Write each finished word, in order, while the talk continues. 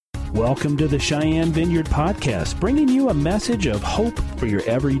Welcome to the Cheyenne Vineyard Podcast, bringing you a message of hope for your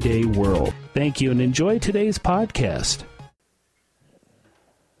everyday world. Thank you and enjoy today's podcast.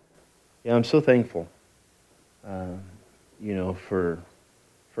 Yeah, I'm so thankful, for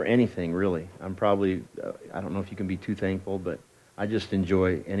anything, really. I'm probably, I don't know if you can be too thankful, but I just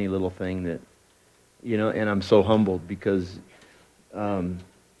enjoy any little thing that, and I'm so humbled because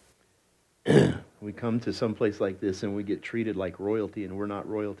we come to some place like this and we get treated like royalty, and we're not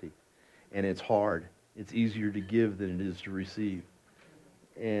royalty. And it's hard. It's easier to give than it is to receive.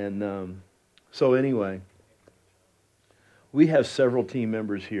 And so anyway, we have several team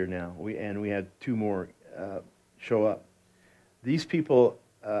members here now. We had two more show up. These people,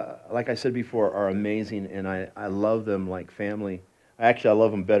 like I said before, are amazing, and I love them like family. Actually, I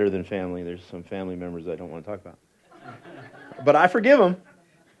love them better than family. There's some family members I don't want to talk about. But I forgive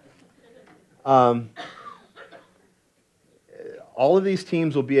them. All of these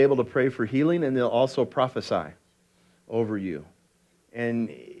teams will be able to pray for healing, and they'll also prophesy over you. And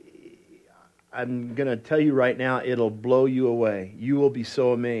I'm going to tell you right now, it'll blow you away. You will be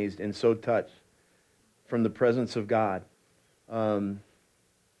so amazed and so touched from the presence of God. And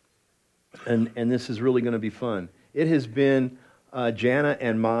this is really going to be fun. It has been Jana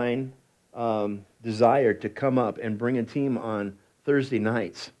and mine desire to come up and bring a team on Thursday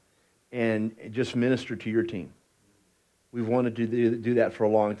nights and just minister to your team. We've wanted to do that for a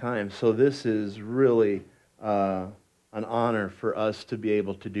long time. So this is really an honor for us to be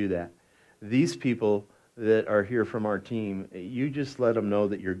able to do that. These people that are here from our team, you just let them know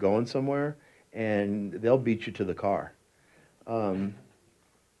that you're going somewhere, and they'll beat you to the car. They're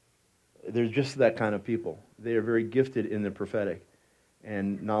just that kind of people. They are very gifted in the prophetic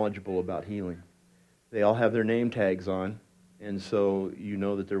and knowledgeable about healing. They all have their name tags on, and so you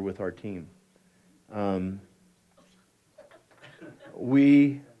know that they're with our team.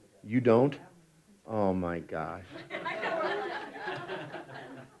 You don't? Oh my gosh.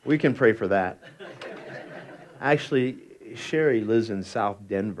 We can pray for that. Actually, Sherry lives in South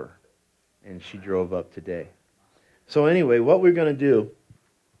Denver, and she drove up today. So anyway, what we're going to do,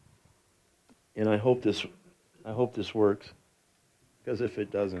 and I hope this works, because if it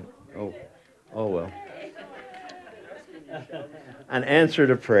doesn't, oh well. An answer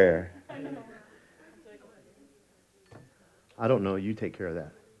to prayer. I don't know. You take care of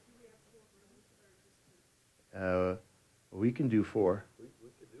that. We can do 4. We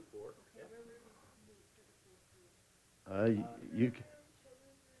could do 4. You can.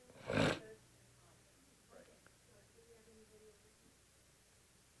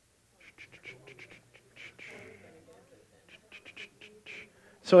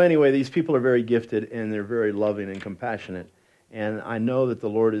 So anyway, these people are very gifted, and they're very loving and compassionate. And I know that the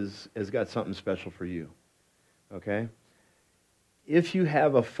Lord has got something special for you. Okay? If you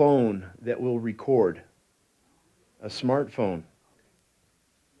have a phone that will record, a smartphone.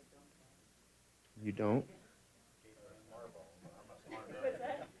 You don't?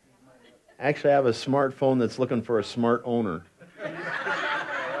 Actually, I have a smartphone that's looking for a smart owner.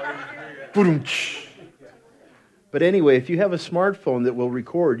 But anyway, if you have a smartphone that will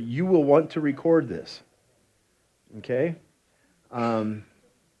record, you will want to record this. Okay? I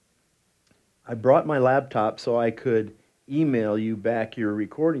brought my laptop so I could email you back your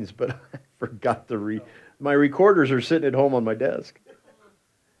recordings, but I forgot my recorders are sitting at home on my desk.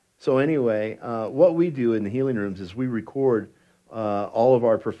 So anyway, what we do in the healing rooms is we record all of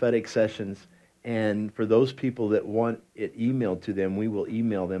our prophetic sessions, and for those people that want it emailed to them, we will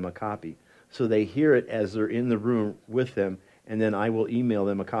email them a copy. So they hear it as they're in the room with them, and then I will email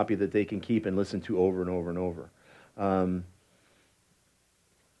them a copy that they can keep and listen to over and over and over.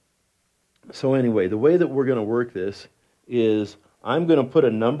 So anyway, the way that we're going to work this is I'm going to put a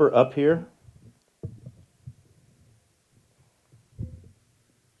number up here.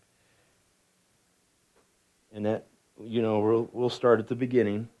 And that, we'll start at the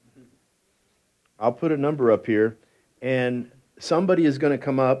beginning. I'll put a number up here, and somebody is going to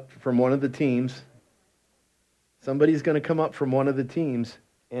come up from one of the teams. Somebody's going to come up from one of the teams,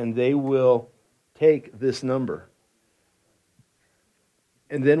 and they will take this number.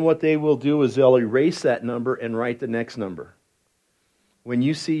 And then what they will do is they'll erase that number and write the next number. When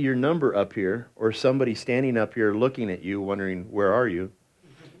you see your number up here, or somebody standing up here looking at you, wondering, where are you?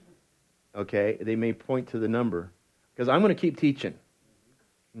 Okay, they may point to the number. Because I'm going to keep teaching.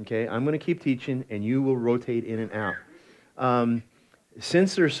 Okay, I'm going to keep teaching, and you will rotate in and out.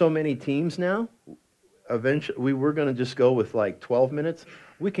 Since there's so many teams now, eventually we were going to just go with like 12 minutes.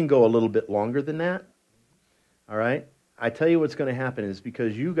 We can go a little bit longer than that. All right? I tell you what's going to happen is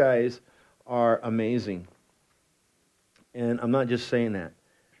because you guys are amazing. And I'm not just saying that.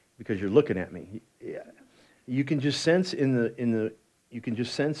 because you're looking at me. Yeah. You can just sense in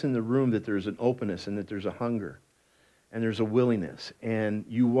the room that there's an openness and that there's a hunger and there's a willingness, and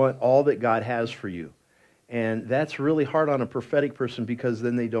you want all that God has for you. And that's really hard on a prophetic person, because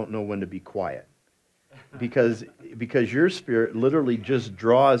then they don't know when to be quiet. Because your spirit literally just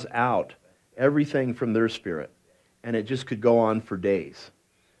draws out everything from their spirit, and it just could go on for days.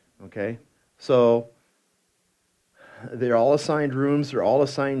 Okay? So they're all assigned rooms, they're all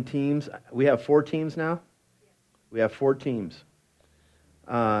assigned teams. We have 4 teams now. We have 4 teams.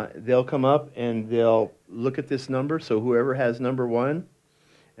 They'll come up and they'll look at this number. So whoever has number 1,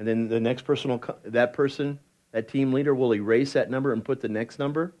 and then the next person that team leader will erase that number and put the next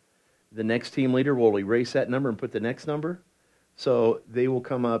number. The next team leader will erase that number and put the next number. So they will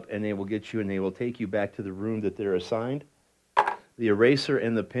come up and they will get you and they will take you back to the room that they're assigned. The eraser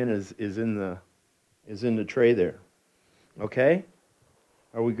and the pen is in the tray there. Okay?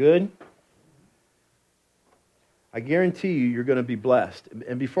 Are we good? I guarantee you're going to be blessed.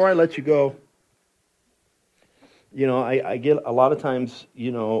 And before I let you go, I get a lot of times,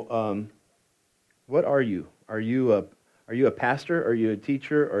 what are you? Are you a pastor? Are you a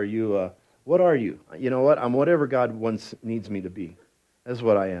teacher? What are you? You know what? I'm whatever God needs me to be. That's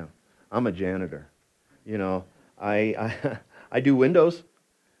what I am. I'm a janitor. I do windows,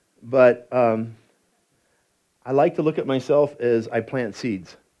 but I like to look at myself as I plant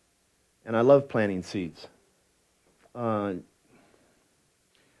seeds, and I love planting seeds.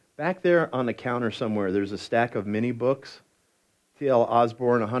 Back there on the counter somewhere, there's a stack of mini books. T.L.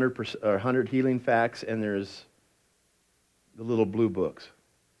 Osborne, 100 Healing Facts, and there's the little blue books.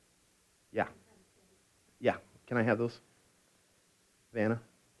 Yeah. Yeah. Can I have those? Vanna?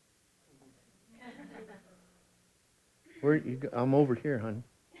 Where you go? I'm over here, honey.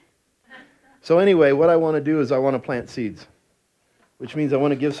 So anyway, what I want to do is I want to plant seeds, which means I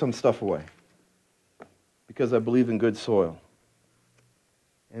want to give some stuff away, because I believe in good soil.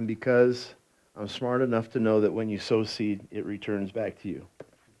 And because I'm smart enough to know that when you sow seed, it returns back to you.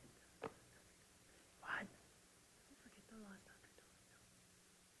 What?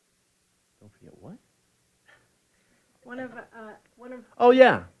 Don't forget what? One of. Oh,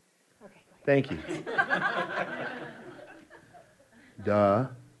 yeah. Okay. Thank you. Duh.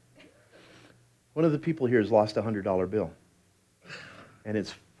 One of the people here has lost a $100 bill. And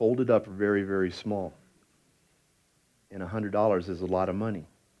it's folded up very, very small. And $100 is a lot of money.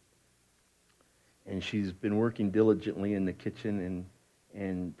 And she's been working diligently in the kitchen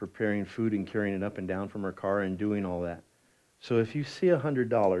and preparing food and carrying it up and down from her car and doing all that. So if you see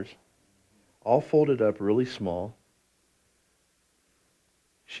 $100 all folded up really small,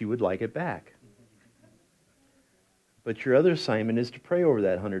 she would like it back. But your other assignment is to pray over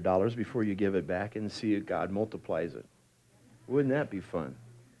that $100 before you give it back and see if God multiplies it. Wouldn't that be fun?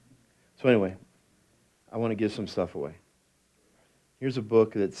 So anyway, I want to give some stuff away. Here's a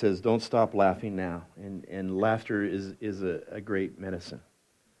book that says, Don't Stop Laughing Now. And laughter is a great medicine.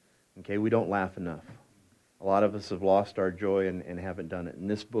 Okay, we don't laugh enough. A lot of us have lost our joy and haven't done it. And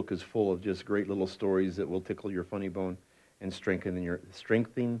this book is full of just great little stories that will tickle your funny bone and strengthen your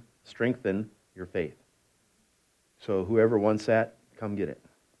faith. So whoever wants that, come get it.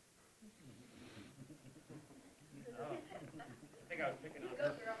 I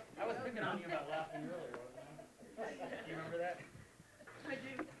was picking on you about laughing earlier, wasn't I? Do you remember that? I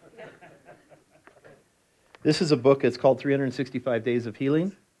do. This is a book. It's called 365 Days of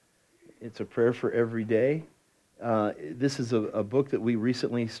Healing. It's a prayer for every day. This is a book that we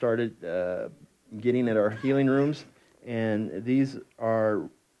recently started getting at our healing rooms, and these are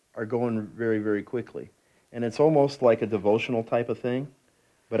going very, very quickly. And it's almost like a devotional type of thing,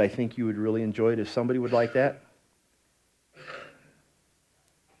 but I think you would really enjoy it if somebody would like that.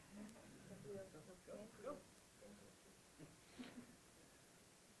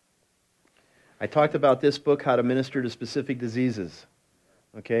 I talked about this book, How to Minister to Specific Diseases.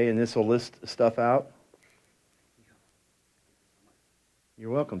 Okay, and this will list stuff out. You're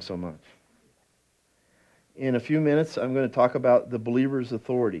welcome so much. In a few minutes, I'm going to talk about the believer's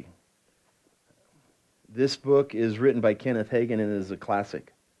authority. This book is written by Kenneth Hagin and is a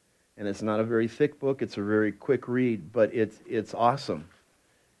classic. And it's not a very thick book. It's a very quick read, but it's awesome.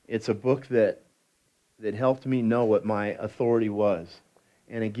 It's a book that helped me know what my authority was.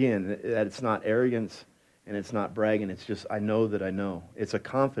 And again, that it's not arrogance and it's not bragging. It's just, I know that I know. It's a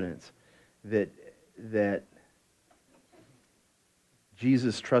confidence that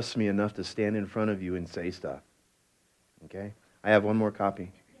Jesus trusts me enough to stand in front of you and say stuff. Okay? I have one more copy.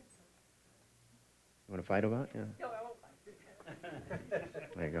 You want to fight about it? Yeah. No, I won't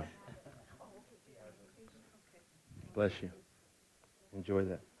fight. There you go. Bless you. Enjoy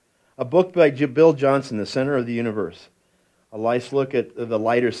that. A book by Bill Johnson, The Center of the Universe. A nice look at the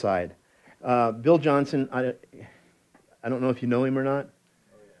lighter side. Bill Johnson, I don't know if you know him or not.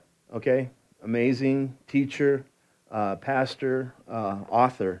 Okay? Amazing teacher, pastor,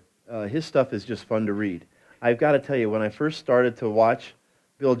 author. His stuff is just fun to read. I've got to tell you, when I first started to watch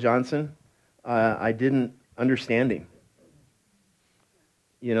Bill Johnson, I didn't understand him.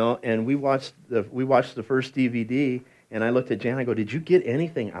 You know, and we watched the first DVD, and I looked at Jan. I go, "Did you get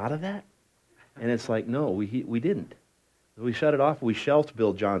anything out of that?" And it's like, no, we didn't. We shut it off. We shelved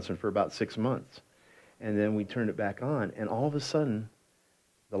Bill Johnson for about 6 months, and then we turned it back on. And all of a sudden,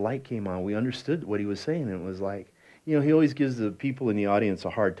 the light came on. We understood what he was saying, and it was like, you know, he always gives the people in the audience a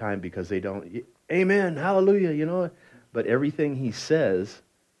hard time because they don't, amen, hallelujah, you know. But everything he says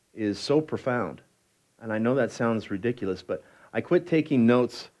is so profound. And I know that sounds ridiculous, but I quit taking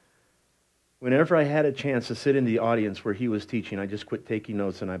notes. Whenever I had a chance to sit in the audience where he was teaching, I just quit taking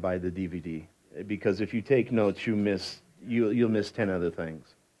notes and I buy the DVD. Because if you take notes, you'll miss 10 other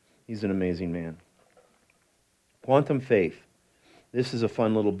things. He's an amazing man. Quantum Faith. This is a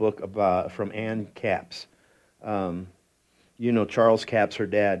fun little book from Ann Capps. You know Charles Capps, her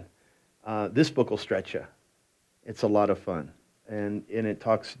dad. This book will stretch you. It's a lot of fun. And it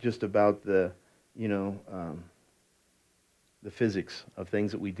talks just about the physics of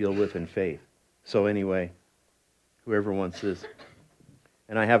things that we deal with in faith. So anyway, whoever wants this.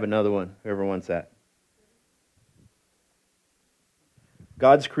 And I have another one, whoever wants that.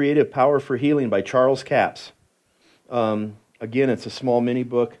 God's Creative Power for Healing by Charles Capps. Again, it's a small mini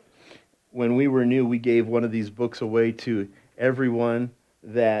book. When we were new, we gave one of these books away to everyone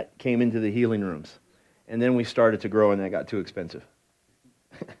that came into the healing rooms. And then we started to grow, and that got too expensive.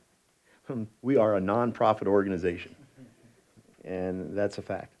 We are a non-profit organization, and that's a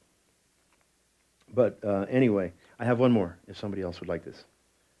fact. But anyway, I have one more, if somebody else would like this.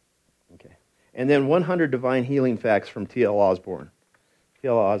 Okay. And then 100 Divine Healing Facts from T.L. Osborne.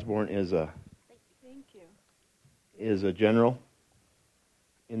 T.L. Osborne is a general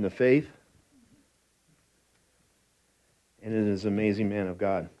in the faith, and is an amazing man of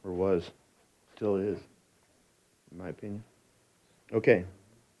God, or was, still is, in my opinion. Okay.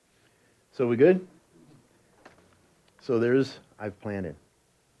 So we good? So I've planted.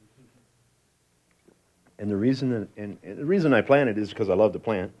 And the reason I planted is because I love to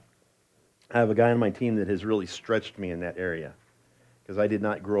plant. I have a guy on my team that has really stretched me in that area, because I did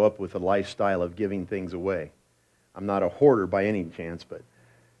not grow up with a lifestyle of giving things away. I'm not a hoarder by any chance, but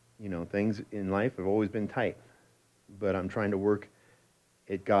you know, things in life have always been tight. But I'm trying to work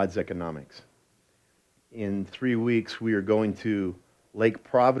at God's economics. In 3 weeks, we are going to Lake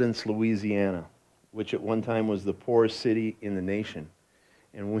Providence, Louisiana, which at one time was the poorest city in the nation.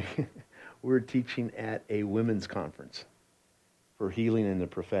 And we're teaching at a women's conference for healing and the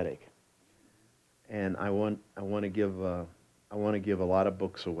prophetic. And I want to give a lot of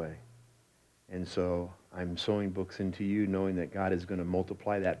books away. And so I'm sowing books into you, knowing that God is going to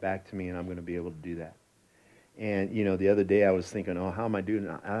multiply that back to me, and I'm going to be able to do that. And, you know, the other day I was thinking, how am I doing?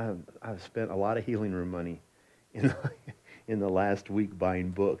 I've spent a lot of healing room money in the last week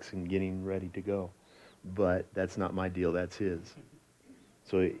buying books and getting ready to go. But that's not my deal. That's his.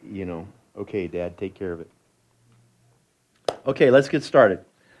 So, you know, okay, Dad, take care of it. Okay, let's get started.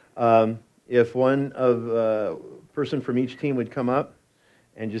 If one person from each team would come up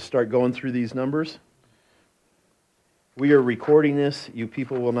and just start going through these numbers. We are recording this. You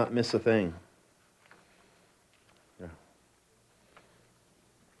people will not miss a thing.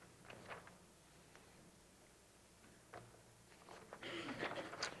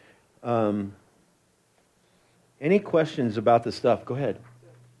 Any questions about the stuff? Go ahead.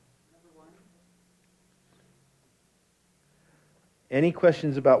 Any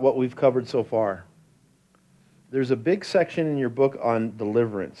questions about what we've covered so far? There's a big section in your book on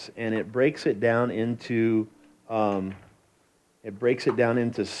deliverance, and it breaks it down into to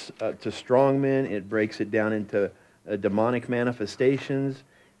strongmen. It breaks it down into demonic manifestations.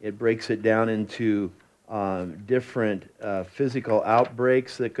 It breaks it down into different physical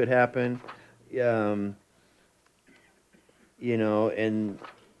outbreaks that could happen. You know, and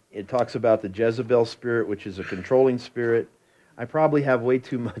it talks about the Jezebel spirit, which is a controlling spirit. I probably have way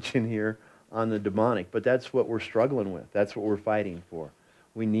too much in here on the demonic, but that's what we're struggling with. That's what we're fighting for.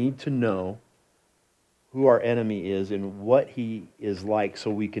 We need to know who our enemy is and what he is like so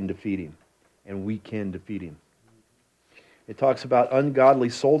we can defeat him. And we can defeat him. It talks about ungodly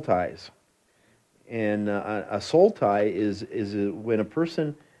soul ties. And a soul tie is when a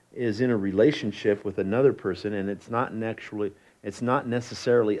person is in a relationship with another person, and it's not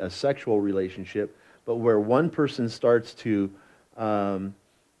necessarily a sexual relationship, but where one person starts to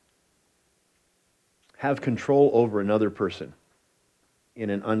have control over another person in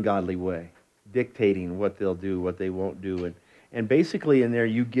an ungodly way, dictating what they'll do, what they won't do. And basically in there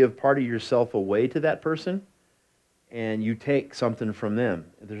you give part of yourself away to that person and you take something from them.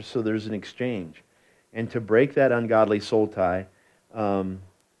 So there's an exchange. And to break that ungodly soul tie will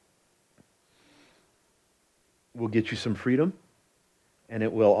get you some freedom, and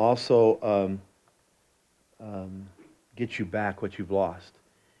it will also get you back what you've lost.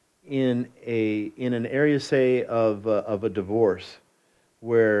 In an area, say, of a divorce,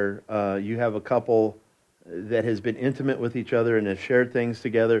 where you have a couple that has been intimate with each other and have shared things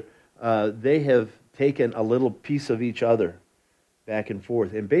together, they have taken a little piece of each other back and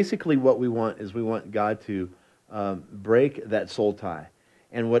forth. And basically what we want is we want God to break that soul tie.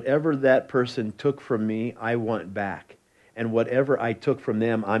 And whatever that person took from me, I want back. And whatever I took from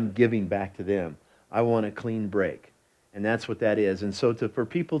them, I'm giving back to them. I want a clean break. And that's what that is. And so for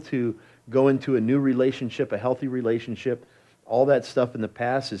people to go into a new relationship, a healthy relationship, all that stuff in the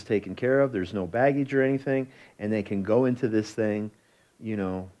past is taken care of. There's no baggage or anything. And they can go into this thing,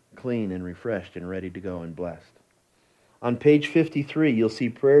 clean and refreshed and ready to go and blessed. On page 53, you'll see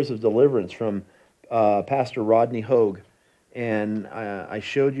prayers of deliverance from Pastor Rodney Hogue. And I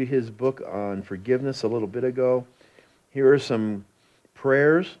showed you his book on forgiveness a little bit ago. Here are some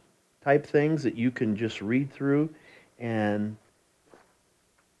prayers type things that you can just read through, and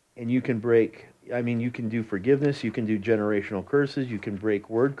you can break. You can do forgiveness, you can do generational curses, you can break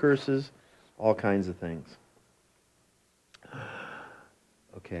word curses, all kinds of things.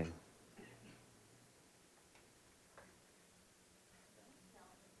 Okay.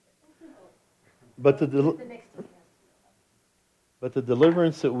 But the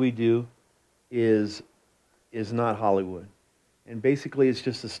deliverance that we do is not Hollywood. And basically it's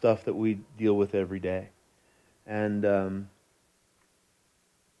just the stuff that we deal with every day. And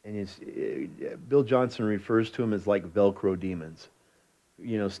Bill Johnson refers to them as like Velcro demons.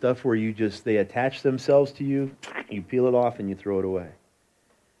 Stuff where they attach themselves to you, you peel it off and you throw it away.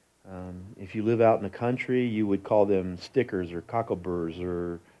 If you live out in the country, you would call them stickers or cockleburrs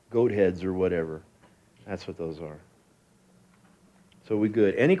or goat heads or whatever. That's what those are. So we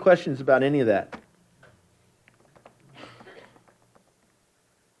good. Any questions about any of that?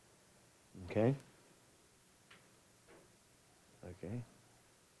 Okay.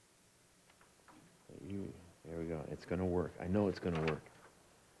 There we go. It's going to work. I know it's going to work.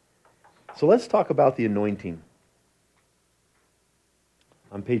 So let's talk about the anointing.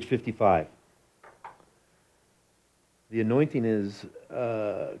 On page 55. The anointing is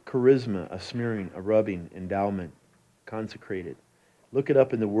charisma, a smearing, a rubbing, endowment, consecrated. Look it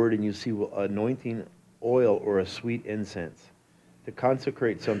up in the Word and you see anointing oil or a sweet incense. To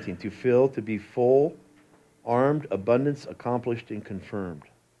consecrate something, to fill, to be full, armed, abundance, accomplished, and confirmed.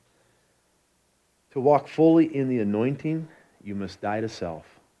 To walk fully in the anointing, you must die to self.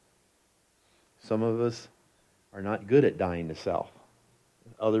 Some of us are not good at dying to self.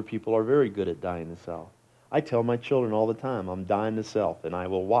 Other people are very good at dying to self. I tell my children all the time, I'm dying to self, and I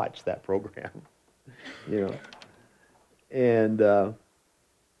will watch that program. And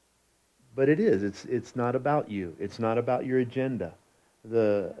but it is. It's not about you. It's not about your agenda.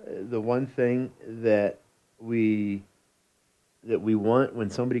 The one thing that we want when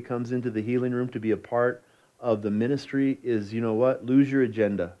somebody comes into the healing room to be a part of the ministry is, lose your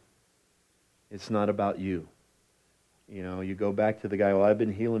agenda. It's not about you. You go back to the guy, well, I've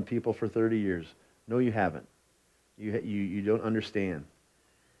been healing people for 30 years. No, you haven't. You don't understand.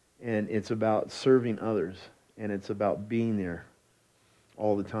 And it's about serving others, and it's about being there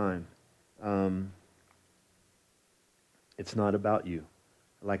all the time. It's not about you.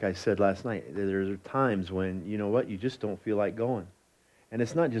 Like I said last night, there are times when, you just don't feel like going. And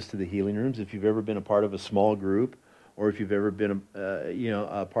it's not just to the healing rooms. If you've ever been a part of a small group, or if you've ever been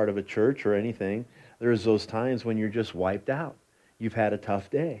a part of a church or anything, there's those times when you're just wiped out. You've had a tough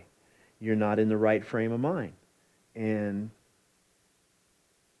day. You're not in the right frame of mind. And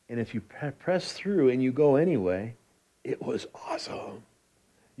if you press through and you go anyway, it was awesome.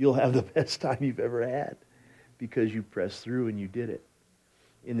 You'll have the best time you've ever had because you pressed through and you did it.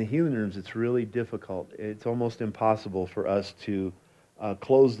 In the healing rooms, it's really difficult. It's almost impossible for us to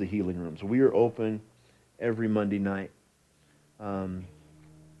close the healing rooms. We are open every Monday night. And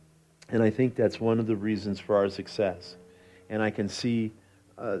I think that's one of the reasons for our success. And I can see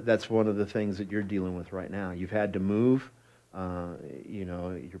that's one of the things that you're dealing with right now. You've had to move.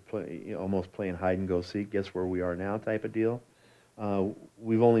 You're almost playing hide and go seek. Guess where we are now type of deal.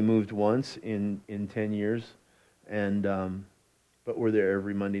 We've only moved once in 10 years. But we're there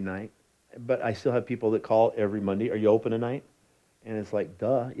every Monday night. But I still have people that call every Monday, are you open tonight? And it's like,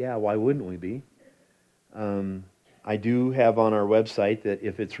 duh, yeah, why wouldn't we be? I do have on our website that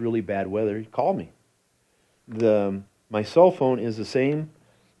if it's really bad weather, call me. My cell phone is the same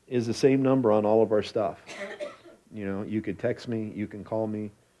number on all of our stuff. You know, you could text me, you can call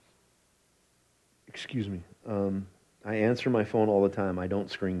me. Excuse me. I answer my phone all the time. I don't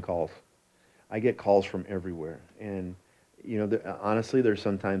screen calls. I get calls from everywhere. And, you know, honestly, there's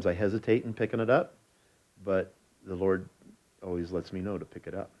sometimes I hesitate in picking it up, but the Lord always lets me know to pick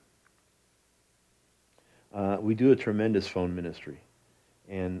it up. We do a tremendous phone ministry.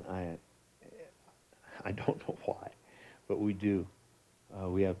 And I don't know why, but we do.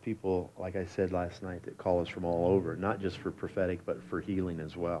 We have people, like I said last night, that call us from all over, not just for prophetic, but for healing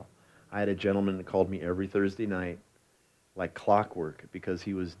as well. I had a gentleman that called me every Thursday night, like clockwork, because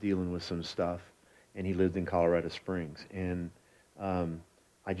he was dealing with some stuff, and he lived in Colorado Springs. And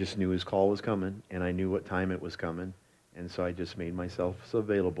I just knew his call was coming, and I knew what time it was coming, and so I just made myself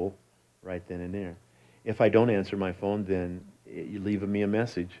available right then and there. If I don't answer my phone, then you leave me a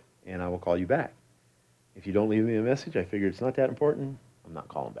message, and I will call you back. If you don't leave me a message, I figure it's not that important, I'm not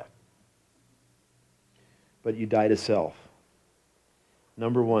calling back. But you die to self.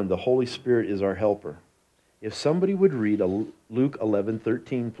 Number one, the Holy Spirit is our helper. If somebody would read Luke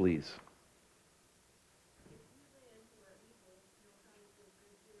 11:13, please.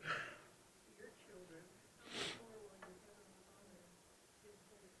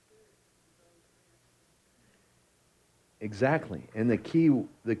 Exactly. And the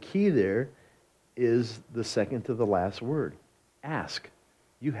key there is the second to the last word. Ask.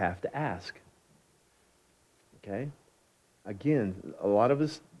 You have to ask. Okay? Again, a lot of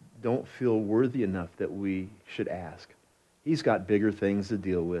us don't feel worthy enough that we should ask. He's got bigger things to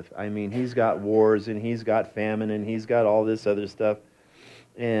deal with. I mean, he's got wars, and he's got famine, and he's got all this other stuff.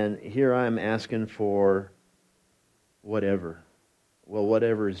 And here I'm asking for whatever. Well,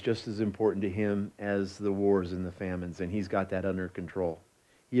 whatever is just as important to him as the wars and the famines, and he's got that under control.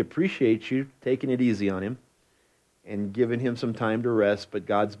 He appreciates you taking it easy on him and giving him some time to rest, but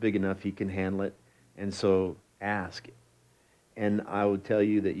God's big enough he can handle it, and so ask. And I would tell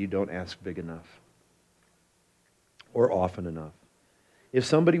you that you don't ask big enough or often enough. If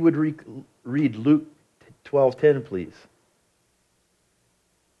somebody would read Luke 12:10, please.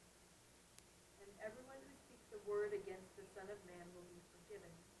 And everyone who speaks a word against the Son of Man will be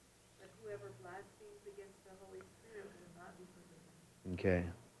forgiven, but whoever blasphemes against the Holy Spirit will not be forgiven. Okay.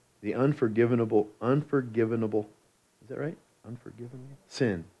 The unforgivable, is that right? Unforgivable?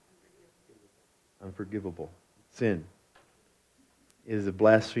 Sin. Unforgivable. Sin is to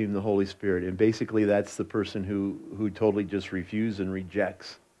blaspheme the Holy Spirit. And basically that's the person who totally just refuses and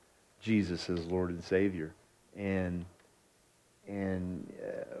rejects Jesus as Lord and Savior. And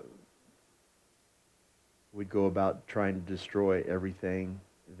would go about trying to destroy everything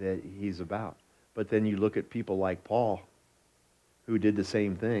that he's about. But then you look at people like Paul, who did the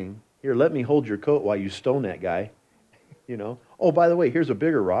same thing. Here, let me hold your coat while you stone that guy. You know. Oh, by the way, here's a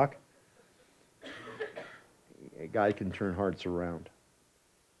bigger rock. God can turn hearts around.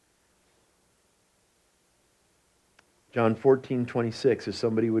 John 14:26, if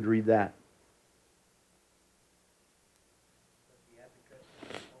somebody would read that.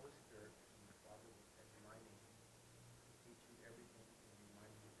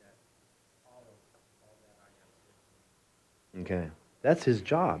 Okay. That's his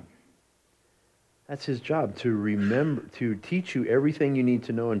job. That's his job, to remember, to teach you everything you need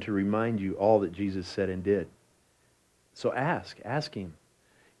to know and to remind you all that Jesus said and did. So ask him.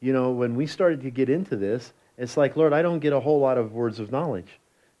 You know, when we started to get into this, it's like, Lord, I don't get a whole lot of words of knowledge.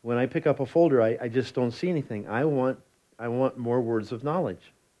 When I pick up a folder, I just don't see anything. I want more words of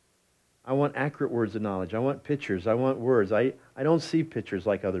knowledge. I want accurate words of knowledge. I want pictures. I want words. I don't see pictures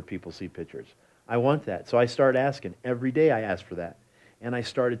like other people see pictures. I want that. So I started asking. Every day I asked for that. And I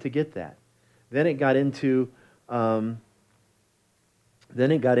started to get that. Then it got into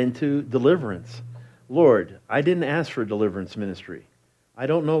deliverance. Lord, I didn't ask for deliverance ministry. I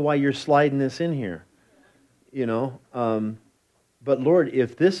don't know why you're sliding this in here. You know, but Lord,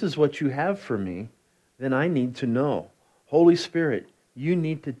 if this is what you have for me, then I need to know. Holy Spirit, you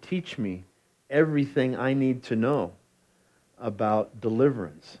need to teach me everything I need to know about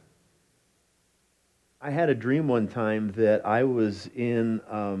deliverance. I had a dream one time that I was in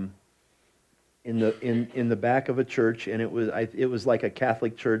the back of a church, and it was like a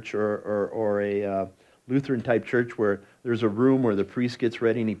Catholic church or a Lutheran type church where there's a room where the priest gets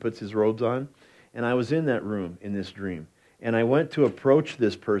ready and he puts his robes on. And I was in that room in this dream. And I went to approach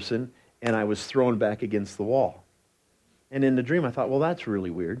this person, and I was thrown back against the wall. And in the dream, I thought, well, that's really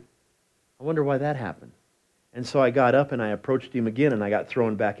weird. I wonder why that happened. And so I got up and I approached him again, and I got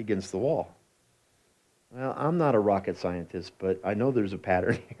thrown back against the wall. Well, I'm not a rocket scientist, but I know there's a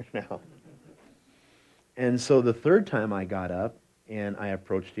pattern here now. And so the third time I got up and I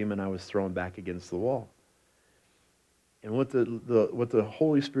approached him and I was thrown back against the wall. And what the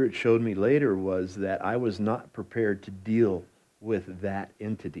Holy Spirit showed me later was that I was not prepared to deal with that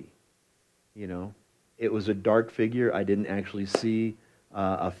entity. You know, it was a dark figure. I didn't actually see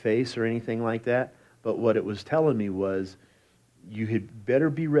a face or anything like that. But what it was telling me was, you had better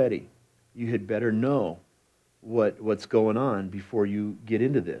be ready. You had better know what's going on before you get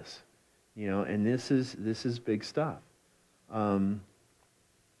into this. You know, and this is big stuff. And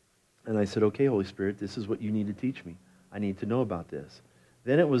I said, okay, Holy Spirit, this is what you need to teach me. I need to know about this.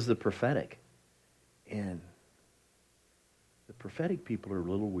 Then it was the prophetic. And the prophetic people are a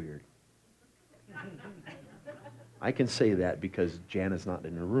little weird. I can say that because Jana's not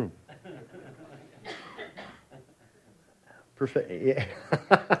in the room. Yeah.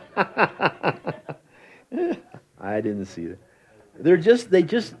 I didn't see that. They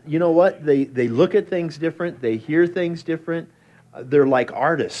just, you know what? They look at things different. They hear things different. They're like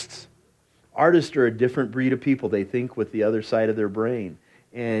artists. Artists are a different breed of people. They think with the other side of their brain.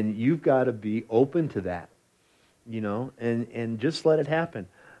 And you've got to be open to that, you know, and just let it happen.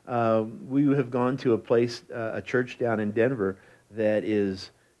 We have gone to a church down in Denver that is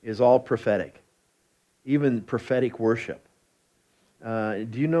all prophetic, even prophetic worship. Do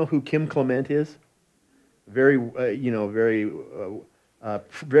you know who Kim Clement is? Very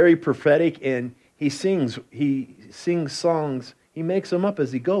prophetic, and he sings songs. He makes them up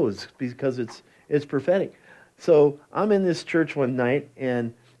as he goes because it's prophetic. So I'm in this church one night,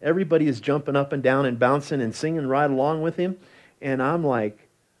 and everybody is jumping up and down and bouncing and singing right along with him, and I'm like,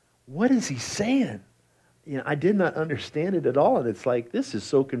 what is he saying? You know, I did not understand it at all, and it's like, this is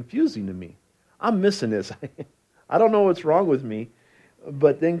so confusing to me. I'm missing this. I don't know what's wrong with me,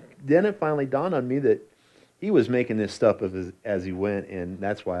 but then it finally dawned on me that he was making this stuff up as he went, and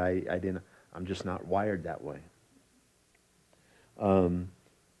that's why I'm just not wired that way.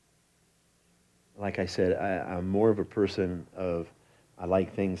 Like I said, I'm more of a person I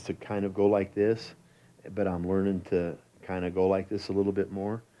like things to kind of go like this, but I'm learning to kind of go like this a little bit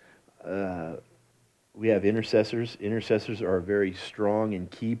more. We have intercessors. Intercessors are a very strong and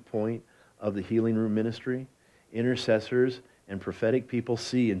key point of the healing room ministry. Intercessors and prophetic people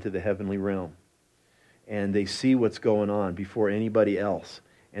see into the heavenly realm. And they see what's going on before anybody else.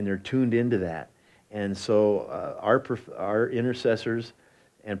 And they're tuned into that. And so our intercessors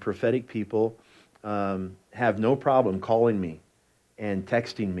and prophetic people have no problem calling me and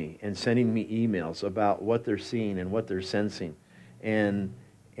texting me and sending me emails about what they're seeing and what they're sensing and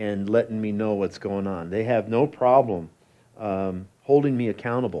letting me know what's going on. They have no problem holding me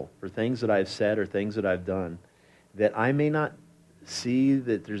accountable for things that I've said or things that I've done that I may not see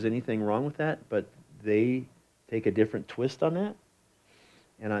that there's anything wrong with that, but they take a different twist on that.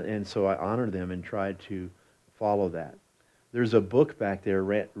 And so I honor them and try to follow that. There's a book back there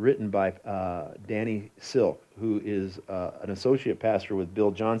written by Danny Silk, who is an associate pastor with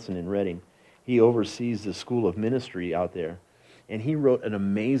Bill Johnson in Redding. He oversees the School of Ministry out there. And he wrote an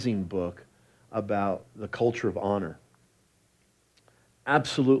amazing book about the culture of honor.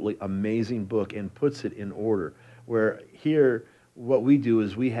 Absolutely amazing book, and puts it in order. Where here, what we do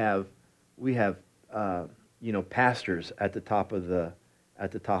is we have pastors at the top of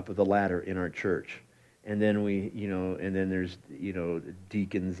the ladder in our church, and then and then there's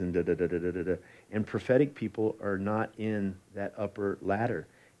deacons and and prophetic people are not in that upper ladder,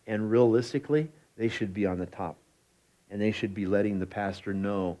 and realistically they should be on the top, and they should be letting the pastor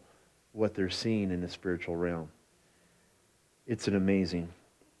know what they're seeing in the spiritual realm. It's an amazing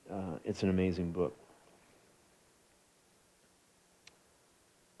book.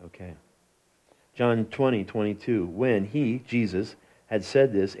 Okay. John 20:22. When he, Jesus, had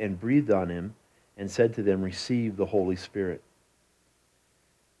said this and breathed on him and said to them, receive the Holy Spirit.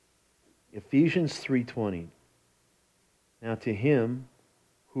 Ephesians 3:20. Now to him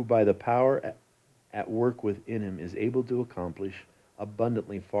who by the power at work within him is able to accomplish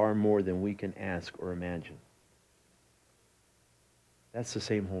abundantly far more than we can ask or imagine. That's the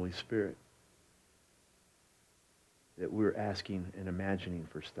same Holy Spirit that we're asking and imagining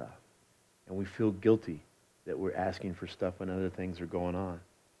for stuff. And we feel guilty that we're asking for stuff when other things are going on.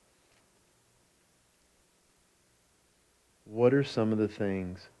 What are some of the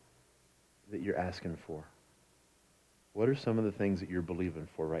things that you're asking for? What are some of the things that you're believing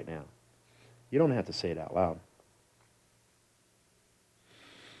for right now? You don't have to say it out loud.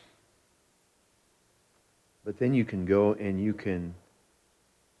 But then you can go and you can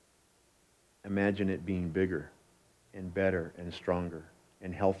imagine it being bigger and better and stronger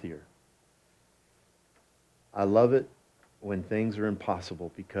and healthier. I love it when things are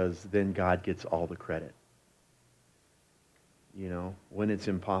impossible because then God gets all the credit. You know, when it's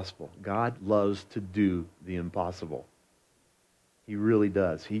impossible. God loves to do the impossible. He really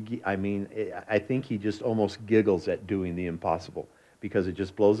does. I think he just almost giggles at doing the impossible because it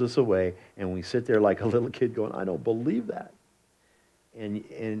just blows us away, and we sit there like a little kid going, I don't believe that.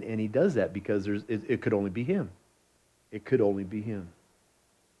 And he does that because it could only be him. It could only be him.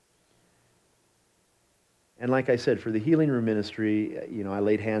 And like I said, for the healing room ministry, you know, I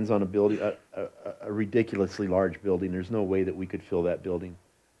laid hands on a building, a ridiculously large building. There's no way that we could fill that building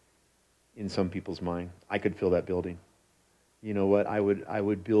in some people's mind. I could fill that building. You know what? I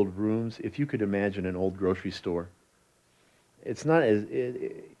would build rooms. If you could imagine an old grocery store, it's not as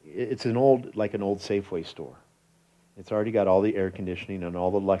it's like an old Safeway store. It's already got all the air conditioning and all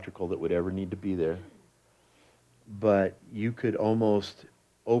the electrical that would ever need to be there. But you could almost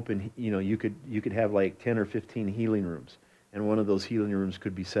open, you know, you could have like 10 or 15 healing rooms, and one of those healing rooms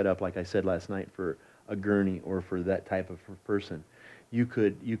could be set up, like I said last night, for a gurney or for that type of person. You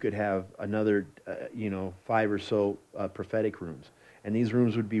could have another, 5 or so prophetic rooms, and these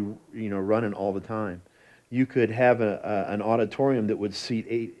rooms would be, you know, running all the time. You could have an auditorium that would seat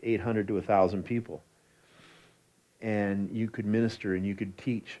 800 to 1,000 people, and you could minister and you could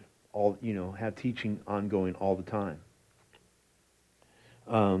teach all, you know, have teaching ongoing all the time.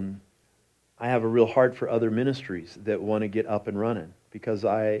 I have a real heart for other ministries that want to get up and running because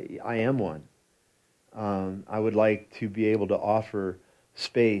I am one. I would like to be able to offer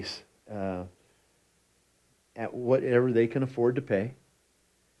space at whatever they can afford to pay,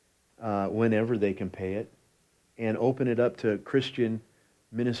 whenever they can pay it, and open it up to Christian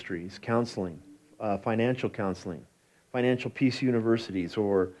ministries, counseling, financial counseling, financial peace universities,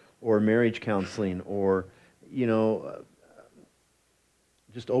 or marriage counseling, or, you know,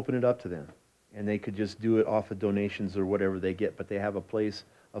 just open it up to them. And they could just do it off of donations or whatever they get, but they have a place,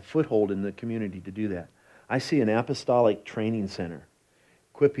 a foothold in the community to do that. I see an apostolic training center,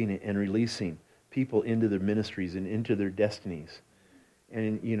 equipping and releasing people into their ministries and into their destinies.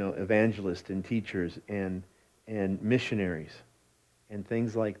 And, you know, evangelists and teachers and missionaries and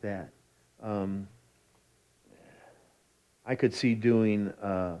things like that. I could see doing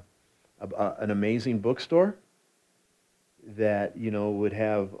an amazing bookstore that, you know, would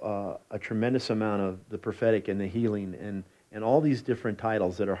have a tremendous amount of the prophetic and the healing and all these different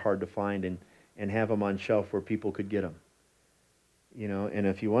titles that are hard to find, and have them on shelf where people could get them. You know, and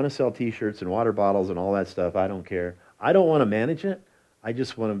if you want to sell T-shirts and water bottles and all that stuff, I don't care. I don't want to manage it. I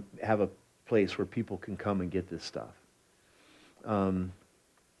just want to have a place where people can come and get this stuff. There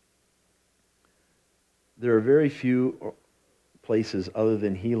are very few places other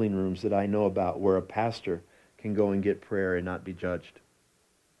than healing rooms that I know about where a pastor can go and get prayer and not be judged.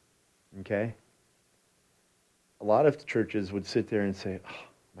 Okay? A lot of churches would sit there and say, oh,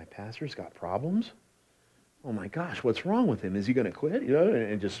 my pastor's got problems? Oh my gosh, what's wrong with him? Is he going to quit? You know,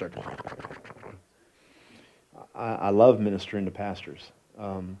 and just start. I love ministering to pastors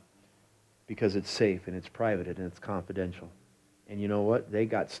because it's safe and it's private and it's confidential. And you know what? They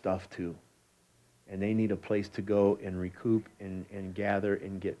got stuff too. And they need a place to go and recoup and gather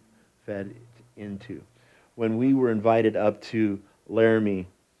and get fed into. When we were invited up to Laramie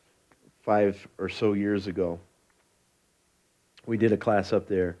 5 or so years ago, we did a class up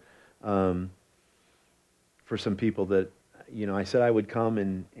there for some people that, you know, I said I would come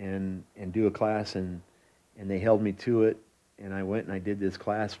and do a class, and they held me to it, and I went and I did this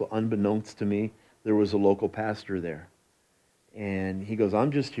class. Well, unbeknownst to me, there was a local pastor there. And he goes,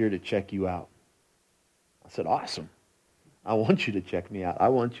 I'm just here to check you out. I said, awesome. I want you to check me out. I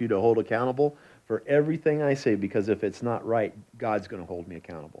want you to hold accountable for everything I say, because if it's not right, God's going to hold me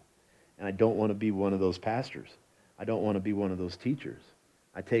accountable. And I don't want to be one of those pastors. I don't want to be one of those teachers.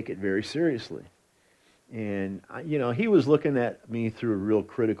 I take it very seriously. And, you know, he was looking at me through a real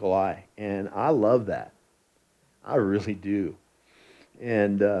critical eye. And I love that. I really do.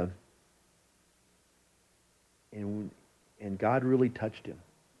 And God really touched him.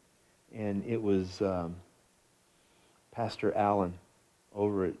 And it was Pastor Allen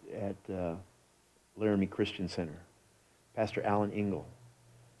over at Laramie Christian Center. Pastor Alan Engel.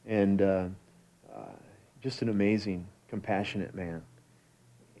 And just an amazing, compassionate man.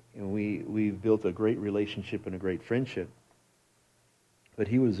 And we've built a great relationship and a great friendship. But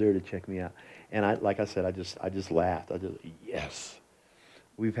he was there to check me out. And like I said, I just laughed. Yes.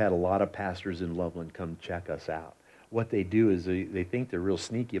 We've had a lot of pastors in Loveland come check us out. What they do is they think they're real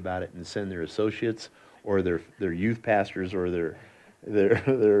sneaky about it and send their associates or their youth pastors or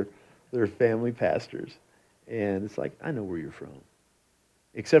their family pastors. And it's like, I know where you're from.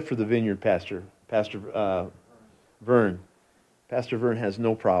 Except for the vineyard pastor, Vern. Pastor Vern has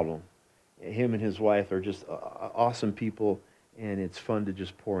no problem. Him and his wife are just awesome people, and it's fun to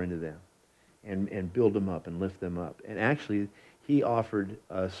just pour into them and build them up and lift them up. And actually, he offered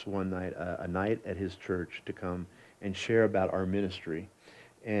us one night, a night at his church, to come and share about our ministry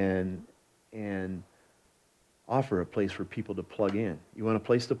and offer a place for people to plug in. You want a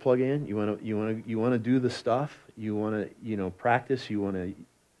place to plug in? You want to do the stuff? You want to, practice? You want to,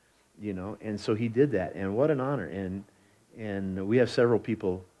 and so he did that. And what an honor. And we have several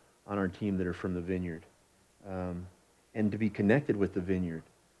people on our team that are from the Vineyard. And to be connected with the Vineyard,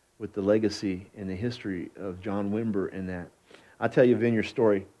 with the legacy and the history of John Wimber and that. I'll tell you a Vineyard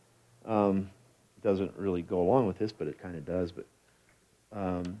story. Doesn't really go along with this, but it kind of does. But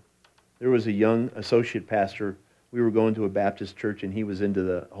there was a young associate pastor. We were going to a Baptist church, and he was into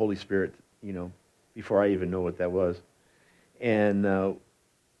the Holy Spirit, before I even know what that was. And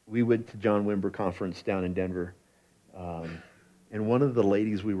we went to John Wimber conference down in Denver. And one of the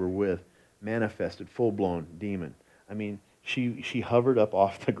ladies we were with manifested full-blown demon. I mean, she hovered up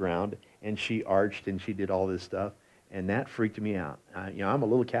off the ground, and she arched, and she did all this stuff, and that freaked me out. I'm a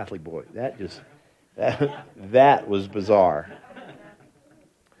little Catholic boy. That was bizarre.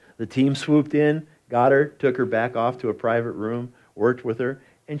 The team swooped in, got her, took her back off to a private room, worked with her,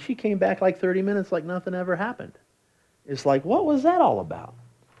 and she came back like 30 minutes like nothing ever happened. It's like, what was that all about?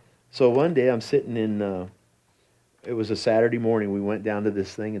 So one day I'm sitting in... it was a Saturday morning. We went down to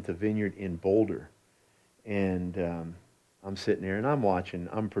this thing at the Vineyard in Boulder. And I'm sitting there and I'm watching.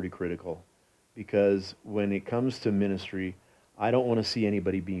 I'm pretty critical. Because when it comes to ministry, I don't want to see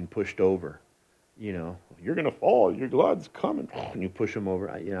anybody being pushed over. You're going to fall. Your God's coming. And you push them over.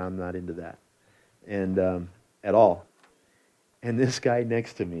 I'm not into that. And at all. And this guy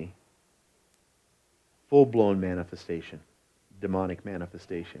next to me, full-blown manifestation. Demonic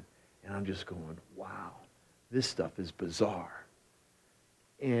manifestation. And I'm just going, wow. This stuff is bizarre.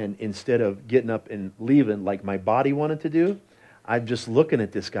 And instead of getting up and leaving like my body wanted to do, I'm just looking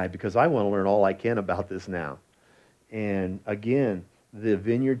at this guy because I want to learn all I can about this now. And again, the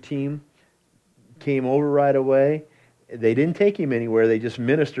Vineyard team came over right away. They didn't take him anywhere. They just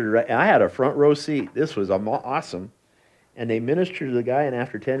ministered. I had a front row seat. This was awesome. And they ministered to the guy, and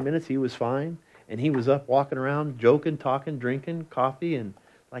after 10 minutes, he was fine. And he was up walking around, joking, talking, drinking coffee. And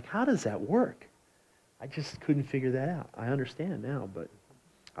like, how does that work? I just couldn't figure that out. I understand now, but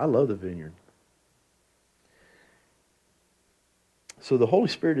I love the Vineyard. So the Holy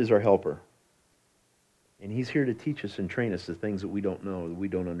Spirit is our helper. And He's here to teach us and train us the things that we don't know, that we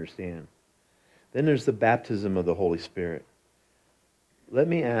don't understand. Then there's the baptism of the Holy Spirit. Let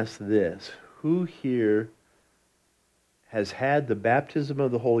me ask this. Who here has had the baptism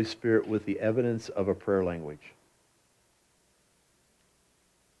of the Holy Spirit with the evidence of a prayer language?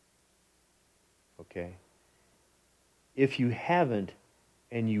 Okay. If you haven't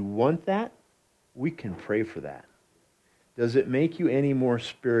and you want that, we can pray for that. Does it make you any more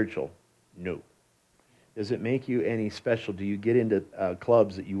spiritual? No. Does it make you any special? Do you get into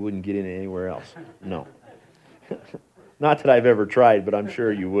clubs that you wouldn't get in anywhere else? No. Not that I've ever tried, but I'm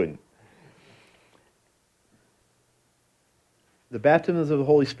sure you wouldn't. The baptism of the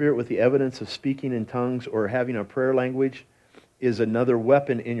Holy Spirit with the evidence of speaking in tongues or having a prayer language is another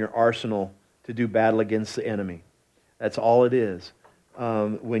weapon in your arsenal to do battle against the enemy. That's all it is.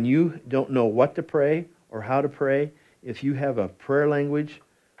 When you don't know what to pray or how to pray, if you have a prayer language,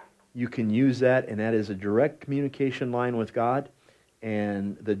 you can use that, and that is a direct communication line with God.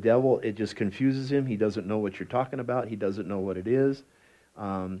 And the devil, it just confuses him. He doesn't know what you're talking about. He doesn't know what it is.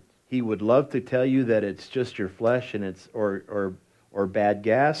 He would love to tell you that it's just your flesh and it's or bad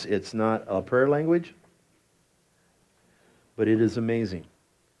gas. It's not a prayer language. But it is amazing.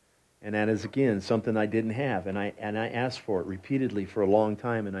 And that is, again, something I didn't have. And I asked for it repeatedly for a long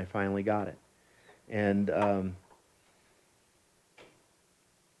time, and I finally got it. And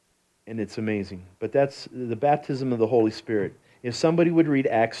it's amazing. But that's the baptism of the Holy Spirit. If somebody would read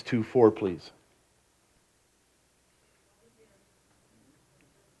Acts 2:4, please.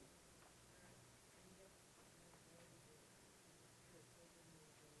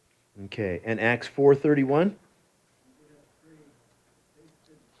 Okay, and Acts 4:31.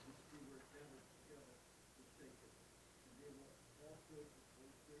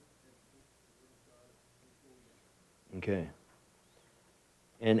 Okay.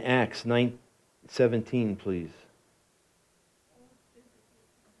 And Acts 9:17, please.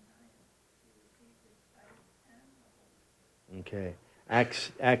 Okay.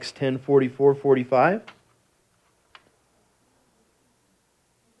 Acts 10:44, 45.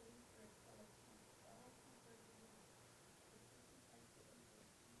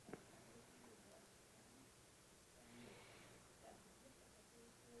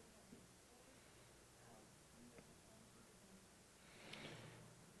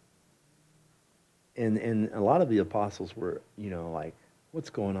 And a lot of the apostles were, like,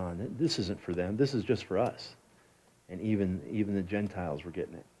 what's going on? This isn't for them. This is just for us. And even the Gentiles were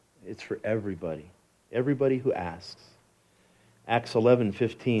getting it. It's for everybody. Everybody who asks. Acts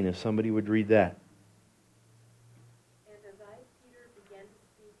 11:15, if somebody would read that. And as I, Peter, began to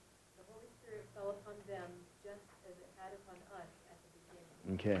speak, the Holy Spirit fell upon them just as it had upon us at the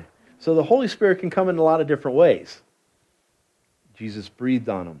beginning. Okay. So the Holy Spirit can come in a lot of different ways. Jesus breathed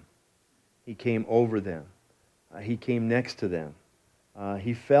on them. He came over them. He came next to them.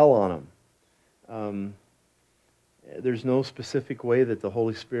 He fell on them. There's no specific way that the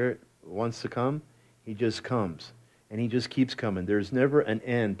Holy Spirit wants to come. He just comes. And He just keeps coming. There's never an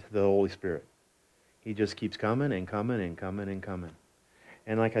end to the Holy Spirit. He just keeps coming and coming and coming and coming.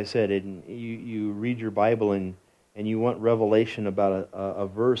 And like I said, you read your Bible and you want revelation about a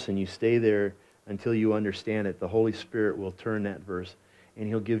verse, and you stay there until you understand it. The Holy Spirit will turn that verse, and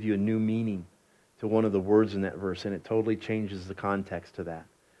He'll give you a new meaning to one of the words in that verse, and it totally changes the context to that.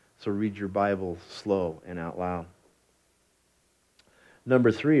 So read your Bible slow and out loud.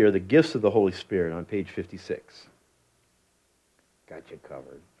 Number 3 are the gifts of the Holy Spirit on page 56. Got you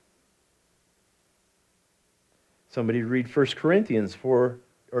covered. Somebody read 1 Corinthians 4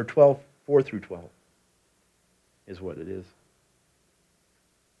 or 12, 4 through 12 is what it is.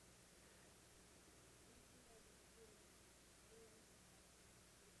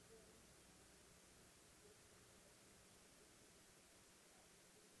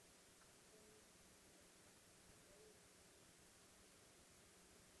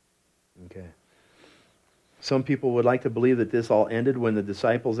 Okay. Some people would like to believe that this all ended when the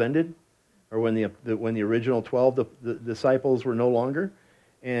disciples ended, or when the original 12 the disciples were no longer.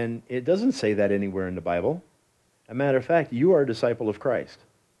 And it doesn't say that anywhere in the Bible. As a matter of fact, you are a disciple of Christ.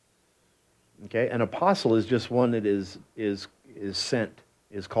 Okay? An apostle is just one that is sent,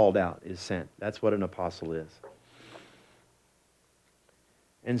 is called out, is sent. That's what an apostle is.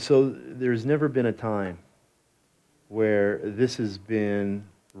 And so there's never been a time where this has been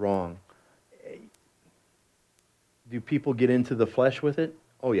wrong. Do people get into the flesh with it?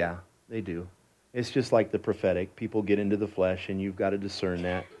 Oh yeah, they do. It's just like the prophetic. People get into the flesh, and you've got to discern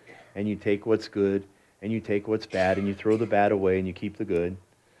that. And you take what's good, and you take what's bad, and you throw the bad away, and you keep the good.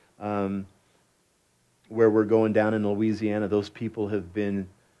 Where we're going down in Louisiana, those people have been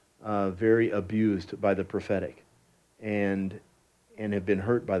very abused by the prophetic, and have been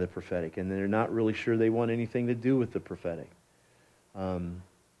hurt by the prophetic, and they're not really sure they want anything to do with the prophetic.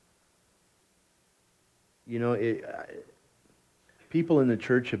 People in the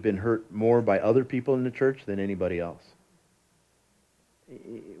church have been hurt more by other people in the church than anybody else.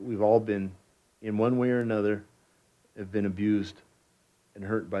 We've all been, in one way or another, have been abused and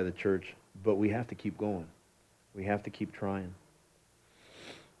hurt by the church, but we have to keep going. We have to keep trying.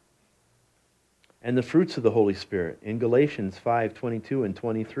 And the fruits of the Holy Spirit in Galatians 5:22 and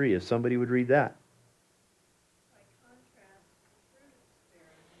 23, if somebody would read that. By contrast, the fruit of the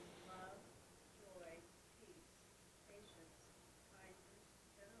Spirit is love, joy, peace, patience, kindness,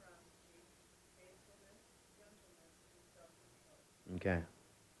 generosity, faithfulness, gentleness, and self-control. Okay.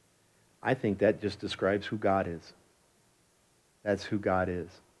 I think that just describes who God is. That's who God is.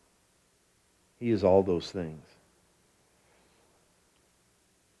 He is all those things.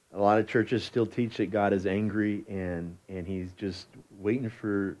 A lot of churches still teach that God is angry and He's just waiting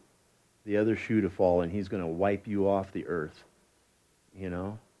for the other shoe to fall and He's going to wipe you off the earth.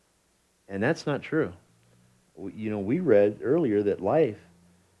 And that's not true. We read earlier that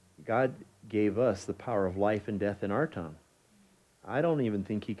God gave us the power of life and death in our tongue. I don't even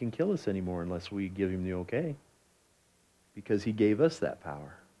think He can kill us anymore unless we give Him the okay, because He gave us that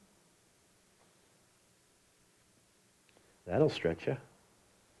power. That'll stretch you.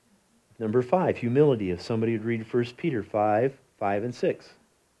 Number 5, humility. If somebody would read 1 Peter 5, 5 and 6.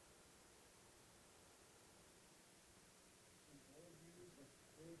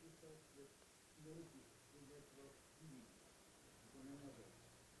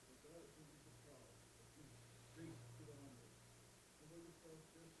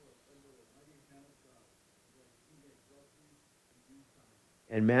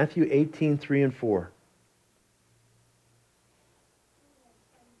 And Matthew 18, 3 and 4.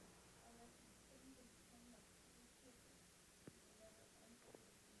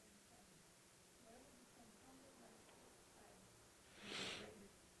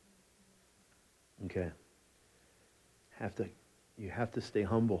 Okay. You have to stay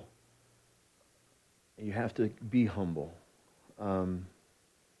humble. You have to be humble.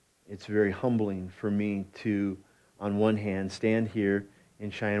 It's very humbling for me to, on one hand, stand here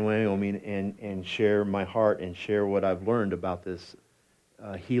in Cheyenne, Wyoming, and share my heart and share what I've learned about this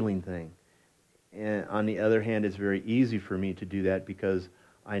healing thing. And on the other hand, it's very easy for me to do that because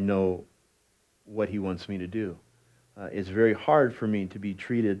I know what he wants me to do. It's very hard for me to be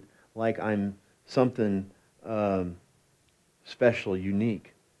treated like I'm something special,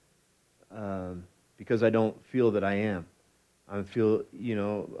 unique, because I don't feel that I am. I feel,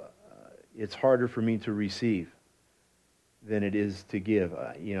 it's harder for me to receive than it is to give.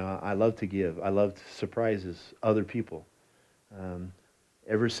 I love to give. I love surprises, other people.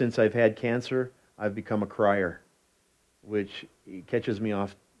 Ever since I've had cancer, I've become a crier, which catches me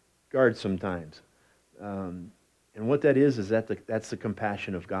off guard sometimes. And what that is that's the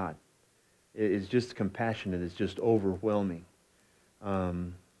compassion of God. It's just compassionate. It's just overwhelming.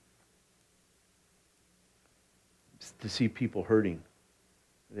 To see people hurting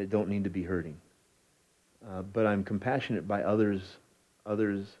that don't need to be hurting. But I'm compassionate by others.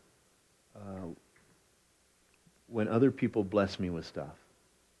 When other people bless me with stuff.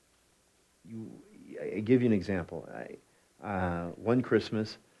 I give you an example. One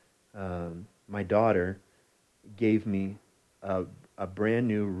Christmas, my daughter gave me a brand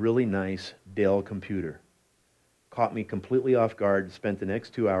new, really nice Dell computer. Caught me completely off guard. Spent the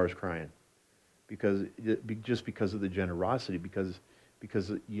next 2 hours crying just because of the generosity. Because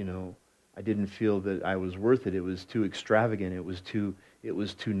I didn't feel that I was worth it. It was too extravagant. It was too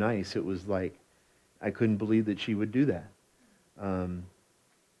nice. It was like I couldn't believe that she would do that.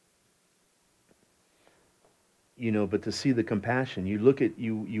 But to see the compassion,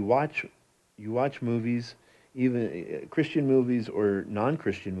 you watch movies, even Christian movies or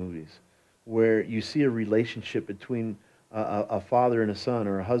non-Christian movies, where you see a relationship between a father and a son,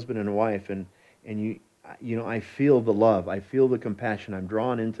 or a husband and a wife, and I feel the love, I feel the compassion. I'm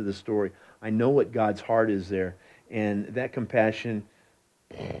drawn into the story. I know what God's heart is there, and that compassion,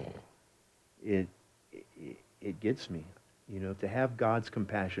 it gets me. To have God's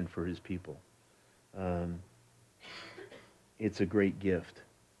compassion for His people. It's a great gift.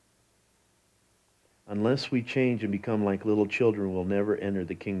 Unless we change and become like little children, we'll never enter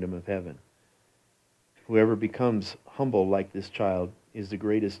the kingdom of heaven. Whoever becomes humble like this child is the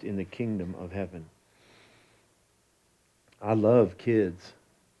greatest in the kingdom of heaven. I love kids.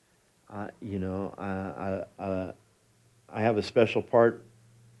 I have a special part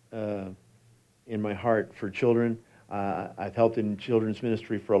in my heart for children. I've helped in children's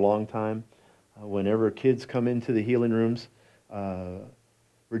ministry for a long time. Whenever kids come into the healing rooms,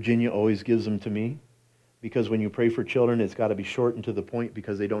 Virginia always gives them to me, because when you pray for children, it's got to be short and to the point,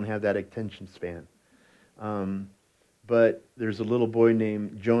 because they don't have that attention span. But there's a little boy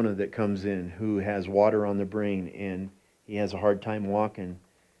named Jonah that comes in who has water on the brain, and he has a hard time walking,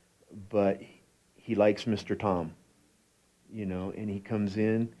 but he likes Mr. Tom, and he comes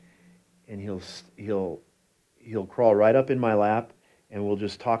in and he'll crawl right up in my lap, and we'll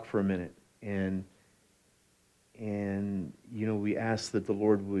just talk for a minute. And we ask that the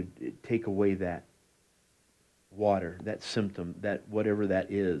Lord would take away that water, that symptom, that whatever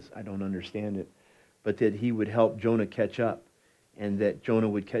that is. I don't understand it. But that He would help Jonah catch up, and that Jonah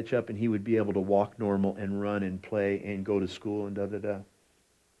would catch up and he would be able to walk normal and run and play and go to school and da-da-da.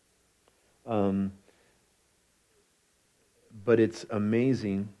 But it's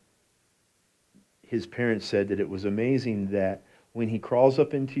amazing. His parents said that it was amazing that when he crawls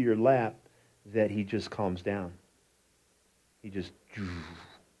up into your lap, that he just calms down. He just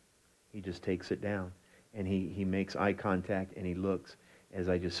takes it down. And he makes eye contact, and he looks as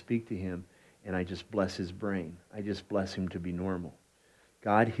I just speak to him, and I just bless his brain. I just bless him to be normal.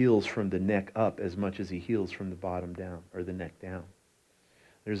 God heals from the neck up as much as He heals from the bottom down, or the neck down.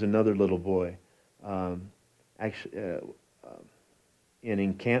 There's another little boy, in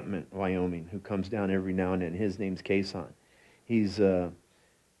Encampment, Wyoming, who comes down every now and then. His name's Kason. His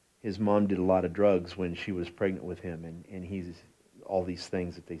mom did a lot of drugs when she was pregnant with him, and he's all these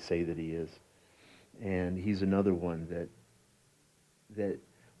things that they say that he is. And he's another one that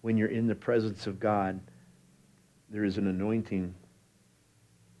when you're in the presence of God, there is an anointing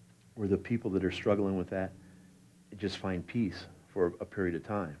where the people that are struggling with that just find peace for a period of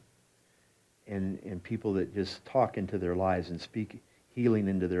time. And people that just talk into their lives and speak healing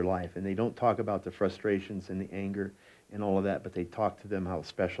into their life. And they don't talk about the frustrations and the anger and all of that, but they talk to them how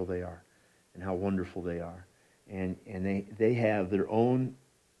special they are and how wonderful they are. And they have their own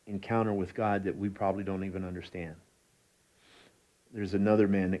encounter with God that we probably don't even understand. There's another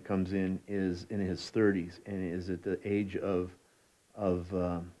man that comes in, is in his 30s, and is at the age of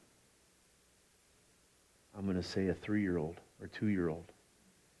I'm going to say a 3-year-old or 2-year-old.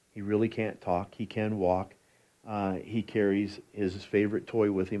 He really can't talk. He can walk. He carries his favorite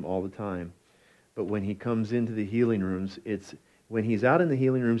toy with him all the time. But when he comes into the healing rooms, When he's out in the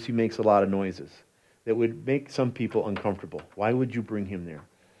healing rooms, he makes a lot of noises that would make some people uncomfortable. Why would you bring him there?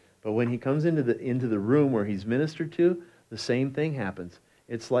 But when he comes into the room where he's ministered to, the same thing happens.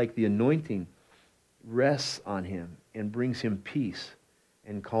 It's like the anointing rests on him and brings him peace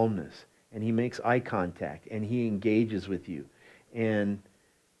and calmness. And he makes eye contact and he engages with you. And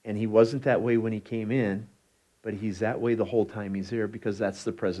he wasn't that way when he came in, but he's that way the whole time he's there because that's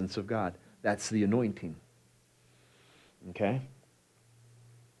the presence of God. That's the anointing. Okay?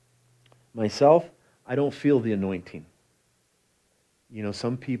 Myself, I don't feel the anointing. You know,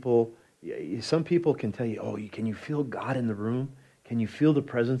 some people can tell you, oh, can you feel God in the room? Can you feel the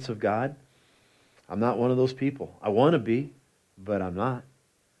presence of God? I'm not one of those people. I want to be, but I'm not.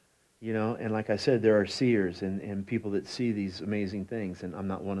 You know, and like I said, there are seers and people that see these amazing things, and I'm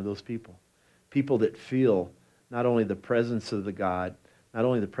not one of those people. People that feel not only the presence of God,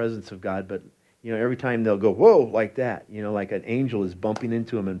 but, you know, every time they'll go, whoa, like that, you know, like an angel is bumping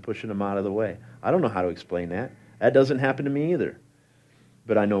into them and pushing them out of the way. I don't know how to explain that. That doesn't happen to me either.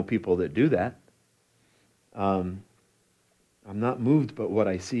 But I know people that do that. I'm not moved by what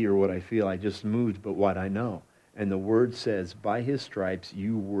I see or what I feel. I just moved by what I know. And the Word says, by His stripes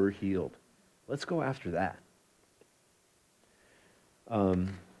you were healed. Let's go after that. We'll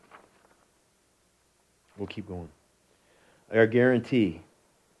keep going. Our guarantee.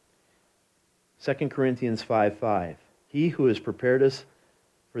 2 Corinthians 5:5. He who has prepared us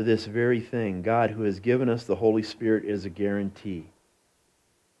for this very thing, God who has given us the Holy Spirit, is a guarantee.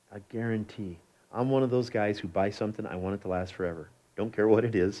 A guarantee. I'm one of those guys who buy something, I want it to last forever. Don't care what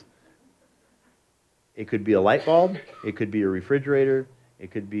it is. It could be a light bulb, it could be a refrigerator,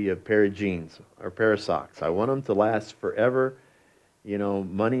 it could be a pair of jeans or a pair of socks. I want them to last forever. You know,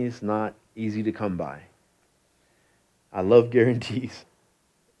 money's not easy to come by. I love guarantees.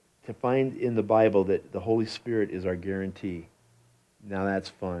 To find in the Bible that the Holy Spirit is our guarantee, now that's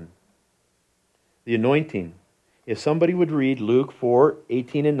fun. The anointing. If somebody would read Luke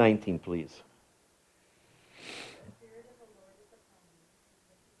 4:18 and 19, please.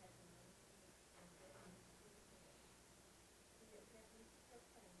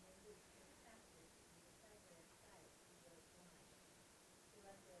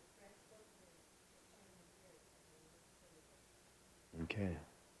 Okay.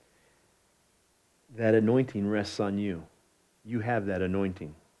 That anointing rests on you. You have that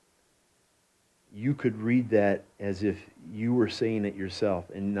anointing. You could read that as if you were saying it yourself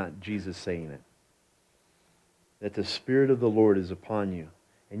and not Jesus saying it. That the Spirit of the Lord is upon you.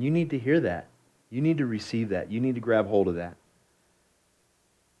 And you need to hear that. You need to receive that. You need to grab hold of that.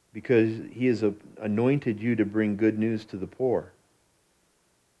 Because He has anointed you to bring good news to the poor.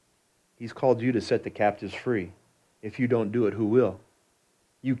 He's called you to set the captives free. If you don't do it, who will?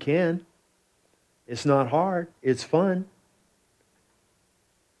 You can. It's not hard. It's fun.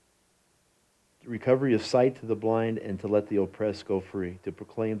 Recovery of sight to the blind and to let the oppressed go free. To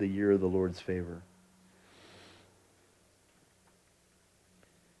proclaim the year of the Lord's favor.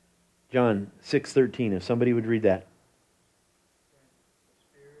 John 6:13. If somebody would read that.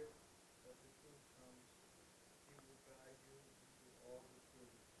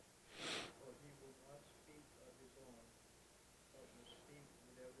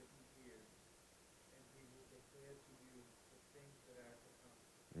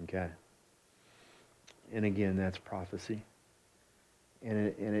 Okay. And again, that's prophecy.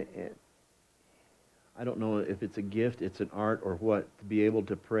 And I don't know if it's a gift, it's an art, or what, to be able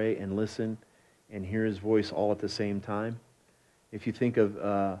to pray and listen and hear His voice all at the same time. If you think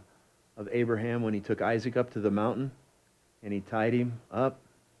of Abraham when he took Isaac up to the mountain and he tied him up,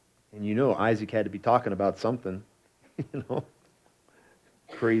 and you know Isaac had to be talking about something, you know,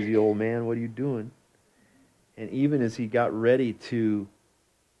 crazy old man, what are you doing? And even as he got ready to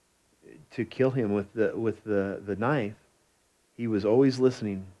kill him with the knife, he was always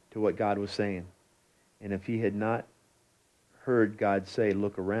listening to what God was saying. And if he had not heard God say,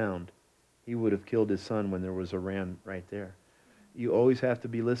 look around, he would have killed his son when there was a ram right there. You always have to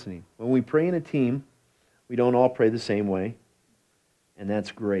be listening. When we pray in a team, we don't all pray the same way. And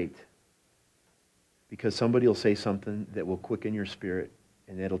that's great. Because somebody will say something that will quicken your spirit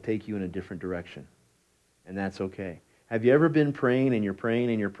and that'll take you in a different direction. And that's okay. Have you ever been praying and you're praying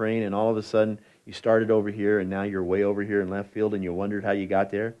and you're praying and all of a sudden you started over here and now you're way over here in left field and you wondered how you got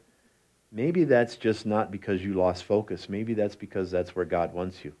there? Maybe that's just not because you lost focus. Maybe that's because that's where God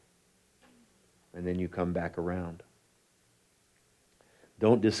wants you. And then you come back around.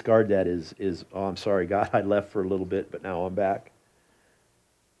 Don't discard that as oh, I'm sorry, God, I left for a little bit, but now I'm back.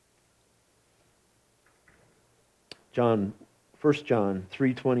 1 John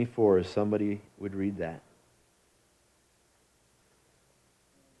 3:24, if somebody would read that.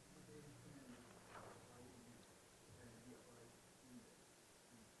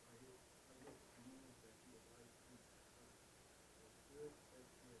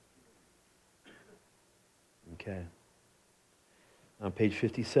 Okay. On page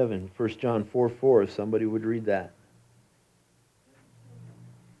 57, 1 John 4:4, if somebody would read that.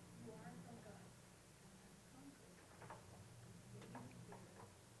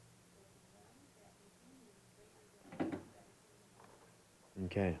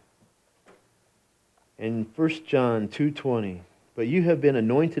 Okay. In 1 John 2:20, but you have been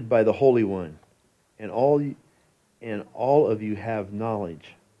anointed by the Holy One, and all of you have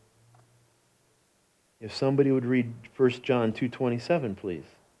knowledge. If somebody would read 1 John 2:27, please.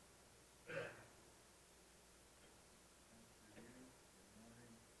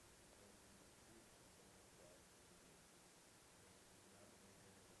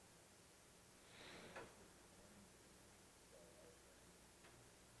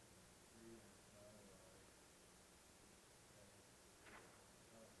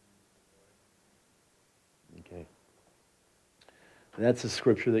 Okay. That's a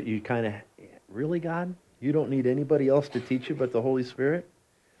scripture that you kind of, really, God? You don't need anybody else to teach you but the Holy Spirit?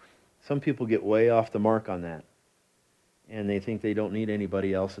 Some people get way off the mark on that. And they think they don't need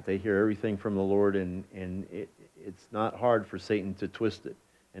anybody else, that they hear everything from the Lord, and it's not hard for Satan to twist it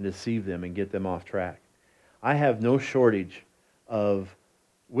and deceive them and get them off track. I have no shortage of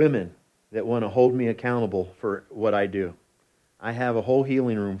women that want to hold me accountable for what I do. I have a whole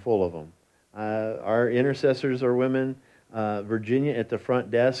healing room full of them. Our intercessors are women. Virginia at the front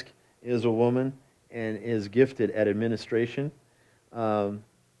desk is a woman and is gifted at administration. I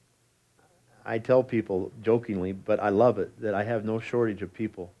tell people jokingly, but I love it, that I have no shortage of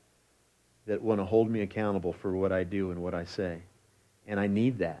people that want to hold me accountable for what I do and what I say. And I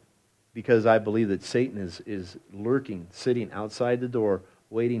need that, because I believe that Satan is lurking, sitting outside the door,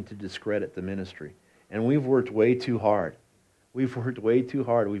 waiting to discredit the ministry. And we've worked way too hard. We've worked way too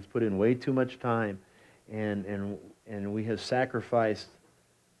hard. We've put in way too much time, and we have sacrificed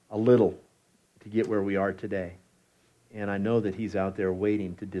a little to get where we are today. And I know that he's out there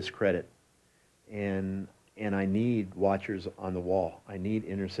waiting to discredit. And I need watchers on the wall. I need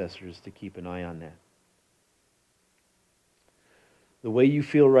intercessors to keep an eye on that. The way you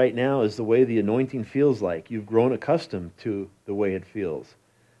feel right now is the way the anointing feels like. You've grown accustomed to the way it feels.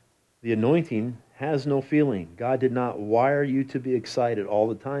 The anointing has no feeling. God did not wire you to be excited all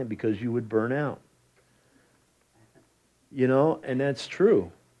the time, because you would burn out. You know, and that's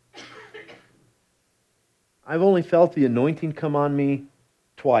true. I've only felt the anointing come on me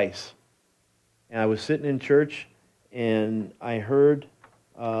twice. And I was sitting in church, and I heard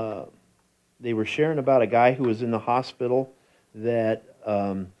they were sharing about a guy who was in the hospital that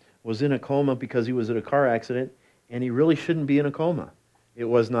was in a coma because he was in a car accident, and he really shouldn't be in a coma. It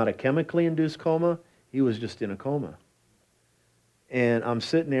was not a chemically induced coma. He was just in a coma. And I'm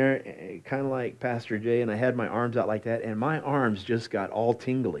sitting there kind of like Pastor Jay, and I had my arms out like that, and my arms just got all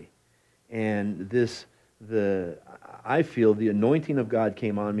tingly. And I feel the anointing of God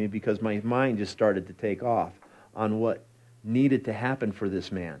came on me, because my mind just started to take off on what needed to happen for this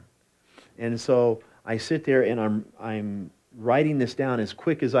man. And so I sit there and I'm writing this down as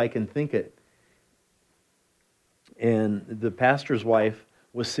quick as I can think it. And the pastor's wife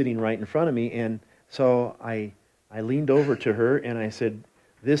was sitting right in front of me, and so I leaned over to her and I said,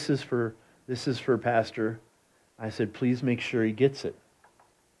 "This is for Pastor." I said, "Please make sure he gets it."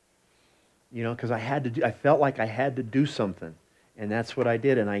 You know, because I felt like I had to do something. And that's what I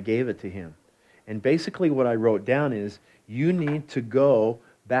did, and I gave it to him. And basically what I wrote down is, you need to go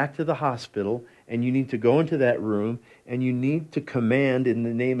back to the hospital, and you need to go into that room, and you need to command in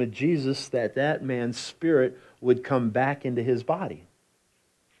the name of Jesus that man's spirit would come back into his body.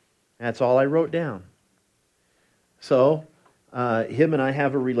 That's all I wrote down. So, him and I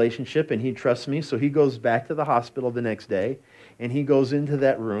have a relationship, and he trusts me, so he goes back to the hospital the next day, and he goes into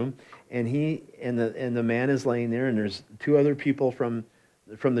that room, and the man is laying there, and there's two other people from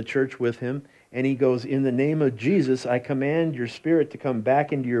the church with him, and he goes, "In the name of Jesus, I command your spirit to come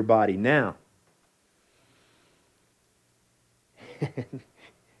back into your body now."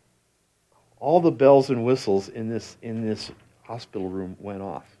 All the bells and whistles in this hospital room went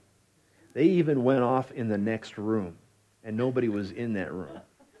off. They even went off in the next room, and nobody was in that room.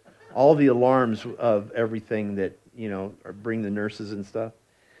 All the alarms of everything that, bring the nurses and stuff.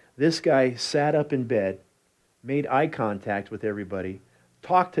 This guy sat up in bed, made eye contact with everybody,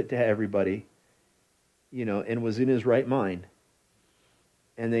 talked to everybody, and was in his right mind.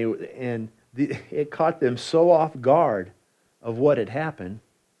 And it caught them so off guard of what had happened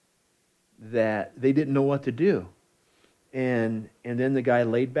that they didn't know what to do. And then the guy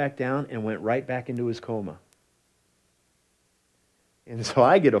laid back down and went right back into his coma. And so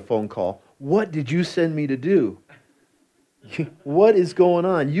I get a phone call. "What did you send me to do? What is going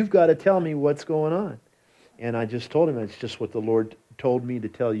on? You've got to tell me what's going on." And I just told him, it's just what the Lord told me to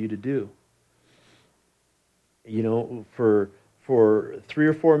tell you to do. You know, for 3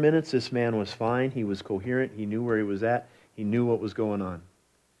 or 4 minutes, this man was fine. He was coherent. He knew where he was at. He knew what was going on.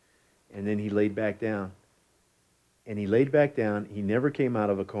 And then he laid back down. And he laid back down. He never came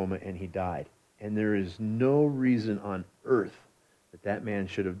out of a coma, and he died. And there is no reason on earth that that man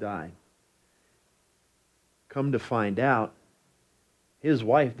should have died. Come to find out, his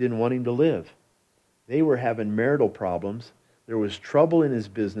wife didn't want him to live. They were having marital problems. There was trouble in his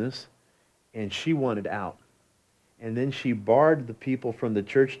business, and she wanted out. And then she barred the people from the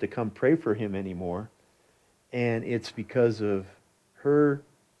church to come pray for him anymore. And it's because of her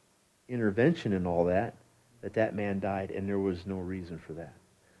intervention and all that that man died, and there was no reason for that.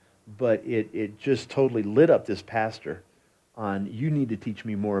 But it just totally lit up this pastor on, you need to teach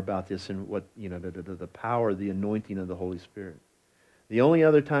me more about this and what, you know, the power, the anointing of the Holy Spirit. The only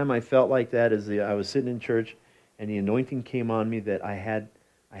other time I felt like that is I was sitting in church and the anointing came on me that I had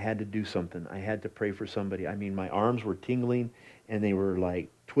to do something. I had to pray for somebody. I mean, my arms were tingling and they were like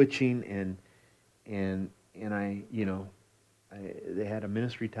twitching, and I, you know, they had a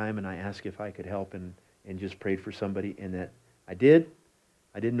ministry time, and I asked if I could help and just prayed for somebody, and that I did.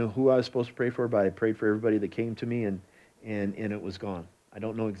 I didn't know who I was supposed to pray for, but I prayed for everybody that came to me, and it was gone. I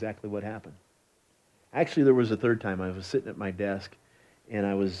don't know exactly what happened. Actually, there was a third time. I was sitting at my desk, and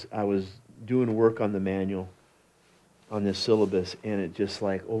I was doing work on the manual, on this syllabus, and it just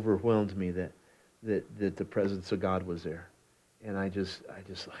like overwhelmed me that the presence of God was there. And I just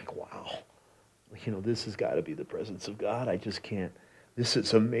like, wow, you know, this has got to be the presence of God. I just can't. This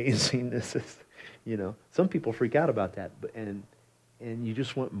is amazing. This is, you know, some people freak out about that, but and you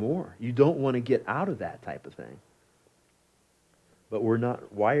just want more. You don't want to get out of that type of thing. But we're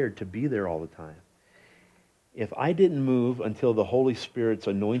not wired to be there all the time. If I didn't move until the Holy Spirit's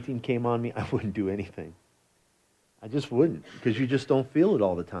anointing came on me, I wouldn't do anything. I just wouldn't, because you just don't feel it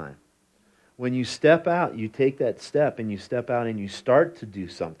all the time. When you step out, you take that step and you step out and you start to do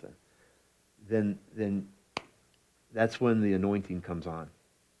something, then that's when the anointing comes on.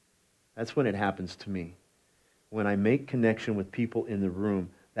 That's when it happens to me. When I make connection with people in the room,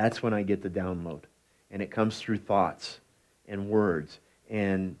 that's when I get the download. And it comes through thoughts and words.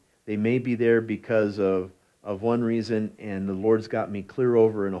 And they may be there because of one reason, and the Lord's got me clear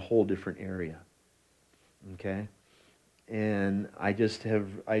over in a whole different area. Okay? And I just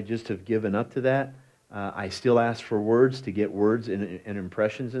have given up to that. I still ask for words, to get words and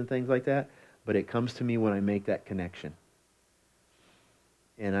impressions and things like that, but it comes to me when I make that connection.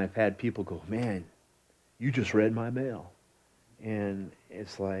 And I've had people go, man, you just read my mail. And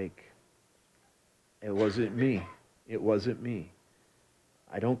it's like, it wasn't me. It wasn't me.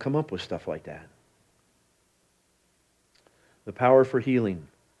 I don't come up with stuff like that. The power for healing.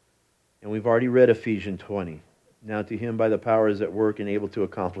 And we've already read Ephesians 20. Now to him by the power is at work and able to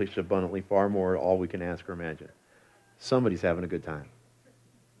accomplish abundantly far more all we can ask or imagine. Somebody's having a good time.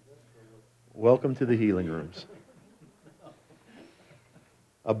 Welcome to the healing rooms.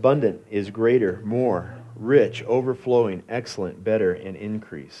 Abundant is greater, more, rich, overflowing, excellent, better, and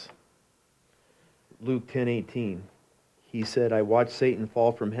increase. Luke 10:18. He said, I watched Satan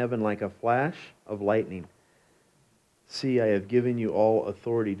fall from heaven like a flash of lightning. See, I have given you all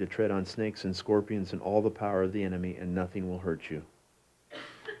authority to tread on snakes and scorpions and all the power of the enemy, and nothing will hurt you.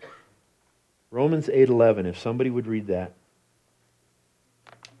 Romans 8:11, if somebody would read that.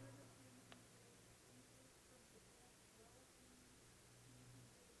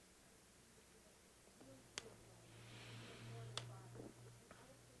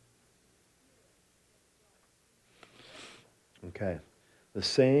 Okay. The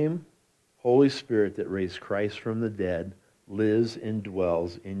same Holy Spirit that raised Christ from the dead lives and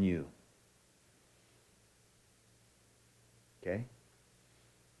dwells in you. Okay?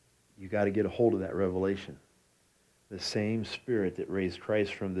 You got to get a hold of that revelation. The same Spirit that raised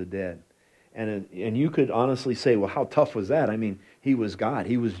Christ from the dead. And you could honestly say, well, how tough was that? I mean, he was God.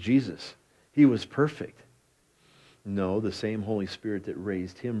 He was Jesus. He was perfect. No, the same Holy Spirit that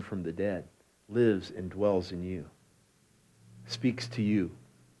raised him from the dead lives and dwells in you. Speaks to you.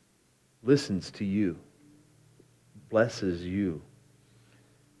 Listens to you, blesses you.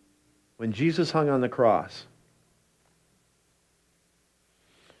 When Jesus hung on the cross,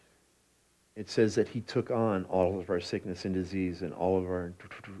 it says that he took on all of our sickness and disease and all of our,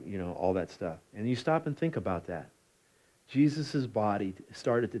 all that stuff. And you stop and think about that. Jesus' body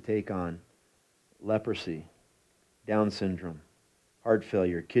started to take on leprosy, Down syndrome, heart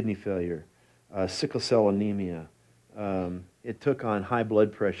failure, kidney failure, sickle cell anemia. It took on high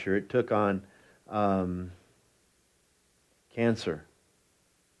blood pressure. It took on cancer,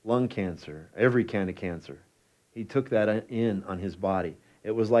 lung cancer, every kind of cancer. He took that in on his body.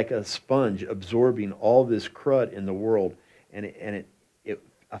 It was like a sponge absorbing all this crud in the world, and it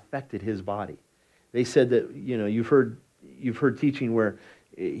affected his body. They said that, you've heard teaching where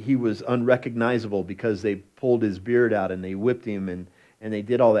he was unrecognizable because they pulled his beard out and they whipped him and they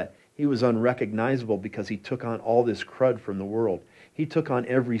did all that. He was unrecognizable because he took on all this crud from the world. He took on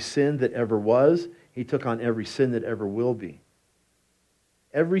every sin that ever was. He took on every sin that ever will be.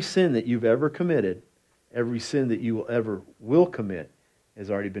 Every sin that you've ever committed, every sin that you ever will commit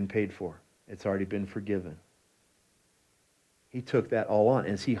has already been paid for. It's already been forgiven. He took that all on.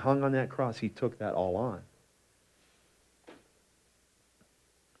 As he hung on that cross, he took that all on.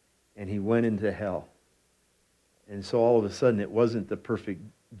 And he went into hell. And so all of a sudden, it wasn't the perfect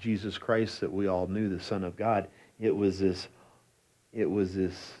Jesus Christ that we all knew, the Son of God. It was this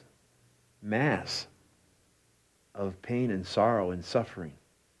mass of pain and sorrow and suffering.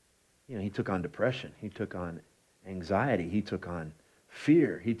 He took on depression. He took on anxiety. He took on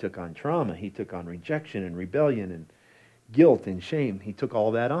fear. He took on trauma. He took on rejection and rebellion and guilt and shame. He took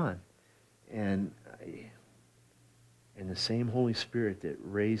all that on. And the same Holy Spirit that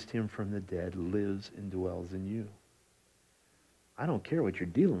raised him from the dead lives and dwells in you. I don't care what you're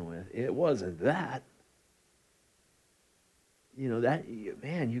dealing with. It wasn't that. He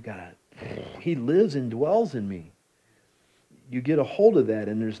lives and dwells in me. You get a hold of that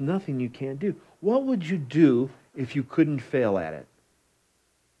and there's nothing you can't do. What would you do if you couldn't fail at it?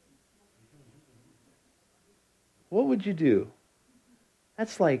 What would you do?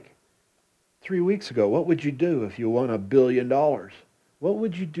 That's like 3 weeks ago. What would you do if you won $1 billion? What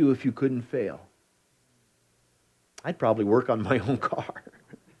would you do if you couldn't fail? I'd probably work on my own car.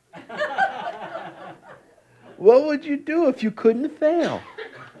 What would you do if you couldn't fail?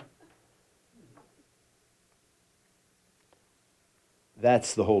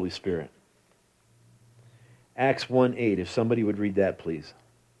 That's the Holy Spirit. Acts 1:8. If somebody would read that, please.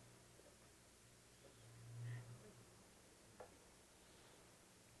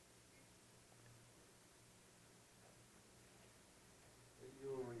 You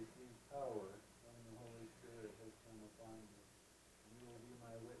will receive power when the Holy Spirit has come upon you. And you will be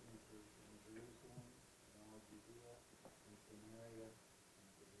my witnesses in Jerusalem, and all Judea, and Samaria, and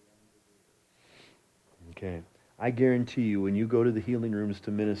to the end of the earth. Okay. I guarantee you, when you go to the healing rooms to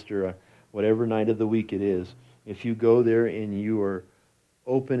minister, whatever night of the week it is, if you go there and you are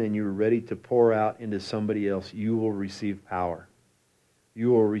open and you're ready to pour out into somebody else, you will receive power. You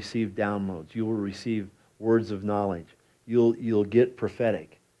will receive downloads. You will receive words of knowledge. You'll get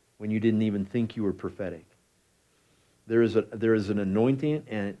prophetic when you didn't even think you were prophetic. There is an anointing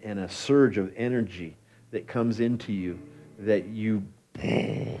and a surge of energy that comes into you that you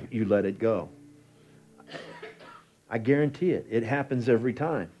let it go. I guarantee it. It happens every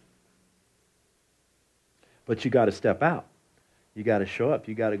time. But you got to step out. You got to show up.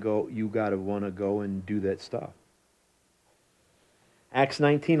 You got to go. You got to want to go and do that stuff. Acts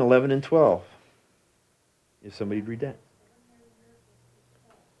 19:11 and 12. If somebody'd read that.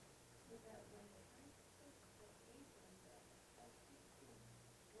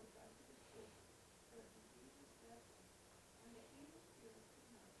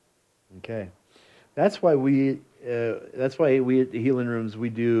 Okay. That's why we at the healing rooms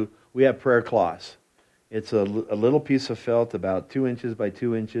we have prayer cloths. It's a little piece of felt about 2 inches by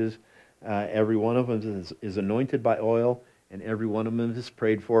 2 inches. Every one of them is anointed by oil, and every one of them is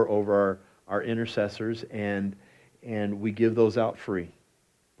prayed for over our intercessors, and we give those out free.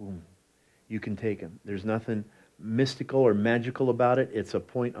 Boom. You can take them. There's nothing mystical or magical about it. It's a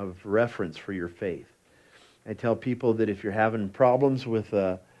point of reference for your faith. I tell people that if you're having problems with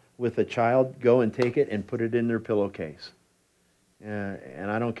a child, go and take it and put it in their pillowcase. And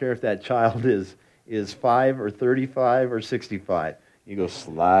I don't care if that child is 5 or 35 or 65. You go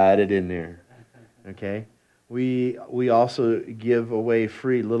slide it in there. Okay? We also give away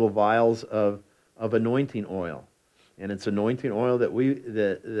free little vials of anointing oil. And it's anointing oil that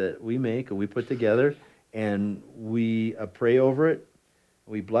we make and we put together, and we pray over it,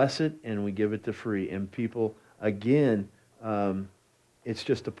 we bless it, and we give it to free. And people, again, it's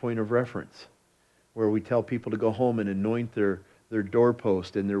just a point of reference where we tell people to go home and anoint their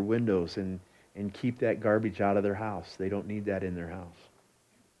doorpost and their windows and keep that garbage out of their house. They don't need that in their house.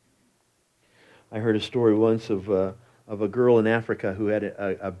 I heard a story once of a girl in Africa who had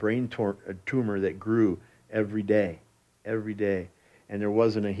a brain tumor that grew every day. And there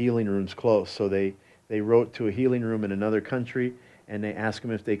wasn't a healing rooms close. So they wrote to a healing room in another country, and they asked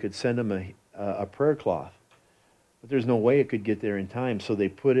them if they could send them a prayer cloth. But there's no way it could get there in time. So they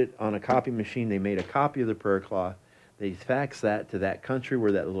put it on a copy machine. They made a copy of the prayer cloth. They faxed that to that country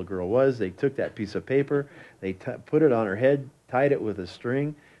where that little girl was. They took that piece of paper. They put it on her head, tied it with a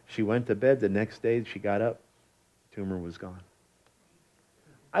string. She went to bed. The next day she got up. Tumor was gone.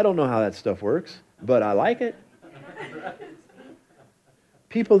 I don't know how that stuff works, but I like it.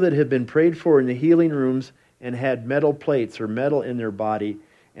 People that have been prayed for in the healing rooms and had metal plates or metal in their body,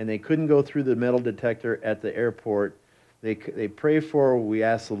 and they couldn't go through the metal detector at the airport, they pray for, we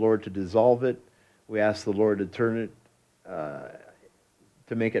ask the Lord to dissolve it. We ask the Lord to turn it,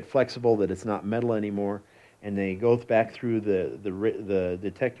 to make it flexible, that it's not metal anymore. And they go back through the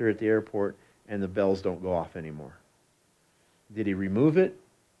detector at the airport, and the bells don't go off anymore. Did he remove it?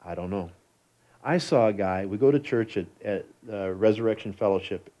 I don't know. I saw a guy, we go to church at Resurrection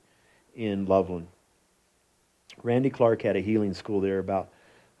Fellowship in Loveland. Randy Clark had a healing school there about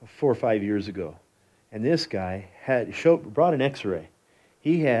 4 or 5 years ago. And this guy brought an x-ray.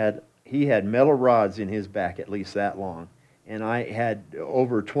 He had metal rods in his back at least that long. And I had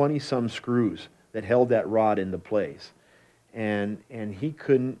over 20-some screws that held that rod into place. And he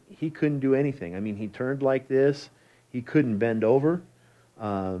couldn't do anything. I mean, he turned like this. He couldn't bend over.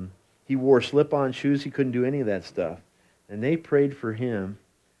 He wore slip-on shoes. He couldn't do any of that stuff. And they prayed for him.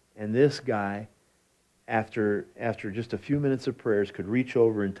 And this guy, after just a few minutes of prayers, could reach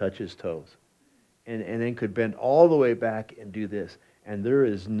over and touch his toes. And then could bend all the way back and do this. And there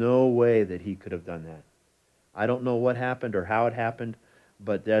is no way that he could have done that. I don't know what happened or how it happened,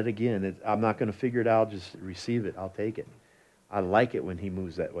 but that again, I'm not going to figure it out. I'll just receive it. I'll take it. I like it when he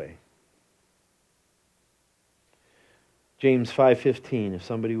moves that way. James 5:15, if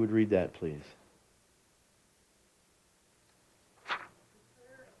somebody would read that, please.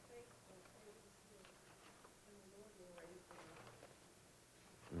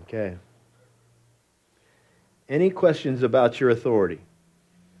 Okay. Any questions about your authority?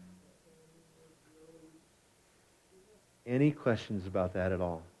 Any questions about that at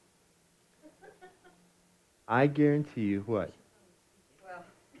all? I guarantee you what? Well,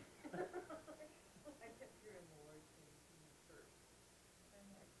 I kept hearing the Lord say to me first. And I'm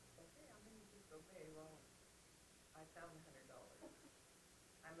like, okay, I'm going to just obey. Well, I found $100.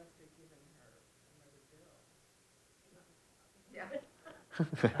 I must have given her another bill. Yeah.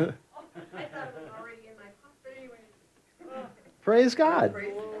 I thought it was already in my pocket anyway. Oh. Praise God.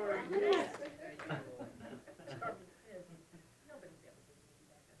 Praise the Lord. Yes.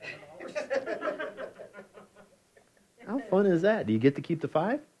 How fun is that? Do you get to keep the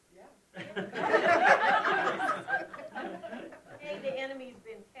 5? Yeah. Hey, the enemy's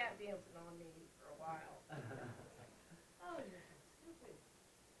been tap dancing on me for a while. Oh, you're so stupid.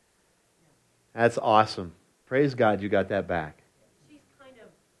 That's awesome. Praise God you got that back. She's kind of,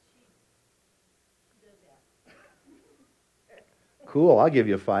 she does that. Cool, I'll give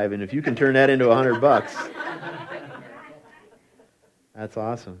you a 5, and if you can turn that into $100, that's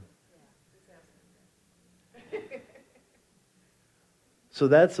awesome. So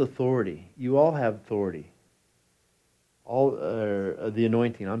that's authority. You all have authority. The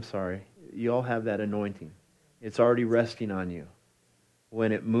anointing, I'm sorry. You all have that anointing. It's already resting on you.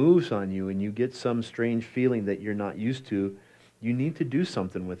 When it moves on you and you get some strange feeling that you're not used to, you need to do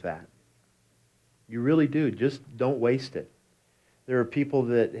something with that. You really do. Just don't waste it. There are people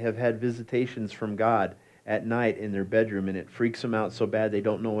that have had visitations from God at night in their bedroom, and it freaks them out so bad they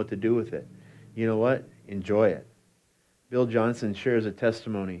don't know what to do with it. You know what? Enjoy it. Bill Johnson shares a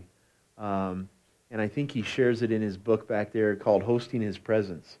testimony, and I think he shares it in his book back there called Hosting His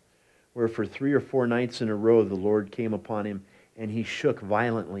Presence, where for 3 or 4 nights in a row the Lord came upon him and he shook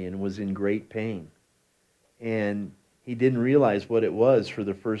violently and was in great pain. And he didn't realize what it was for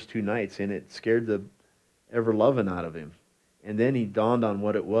the first 2 nights, and it scared the ever-loving out of him. And then he dawned on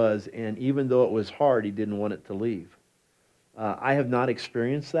what it was, and even though it was hard, he didn't want it to leave. I have not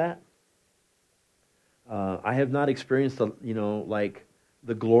experienced that. I have not experienced, like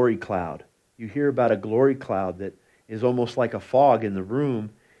the glory cloud. You hear about a glory cloud that is almost like a fog in the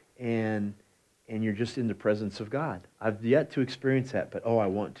room, and you're just in the presence of God. I've yet to experience that, but I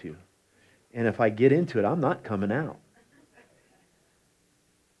want to. And if I get into it, I'm not coming out.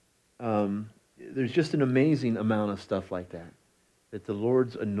 There's just an amazing amount of stuff like that the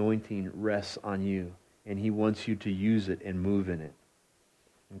Lord's anointing rests on you, and He wants you to use it and move in it.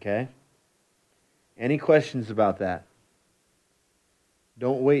 Okay? Any questions about that?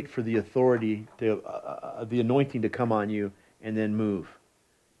 Don't wait for the authority, the anointing to come on you and then move.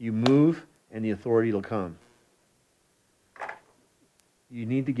 You move and the authority will come. You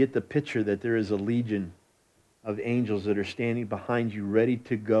need to get the picture that there is a legion of angels that are standing behind you ready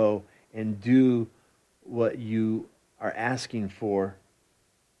to go and do what you are asking for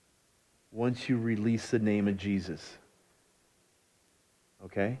once you release the name of Jesus.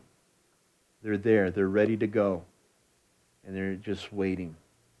 Okay? They're there. They're ready to go. And they're just waiting.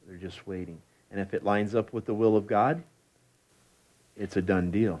 They're just waiting. And if it lines up with the will of God, it's a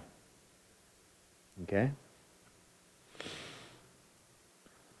done deal. Okay?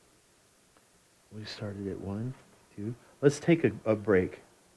 We started at 1, 2. Let's take a break.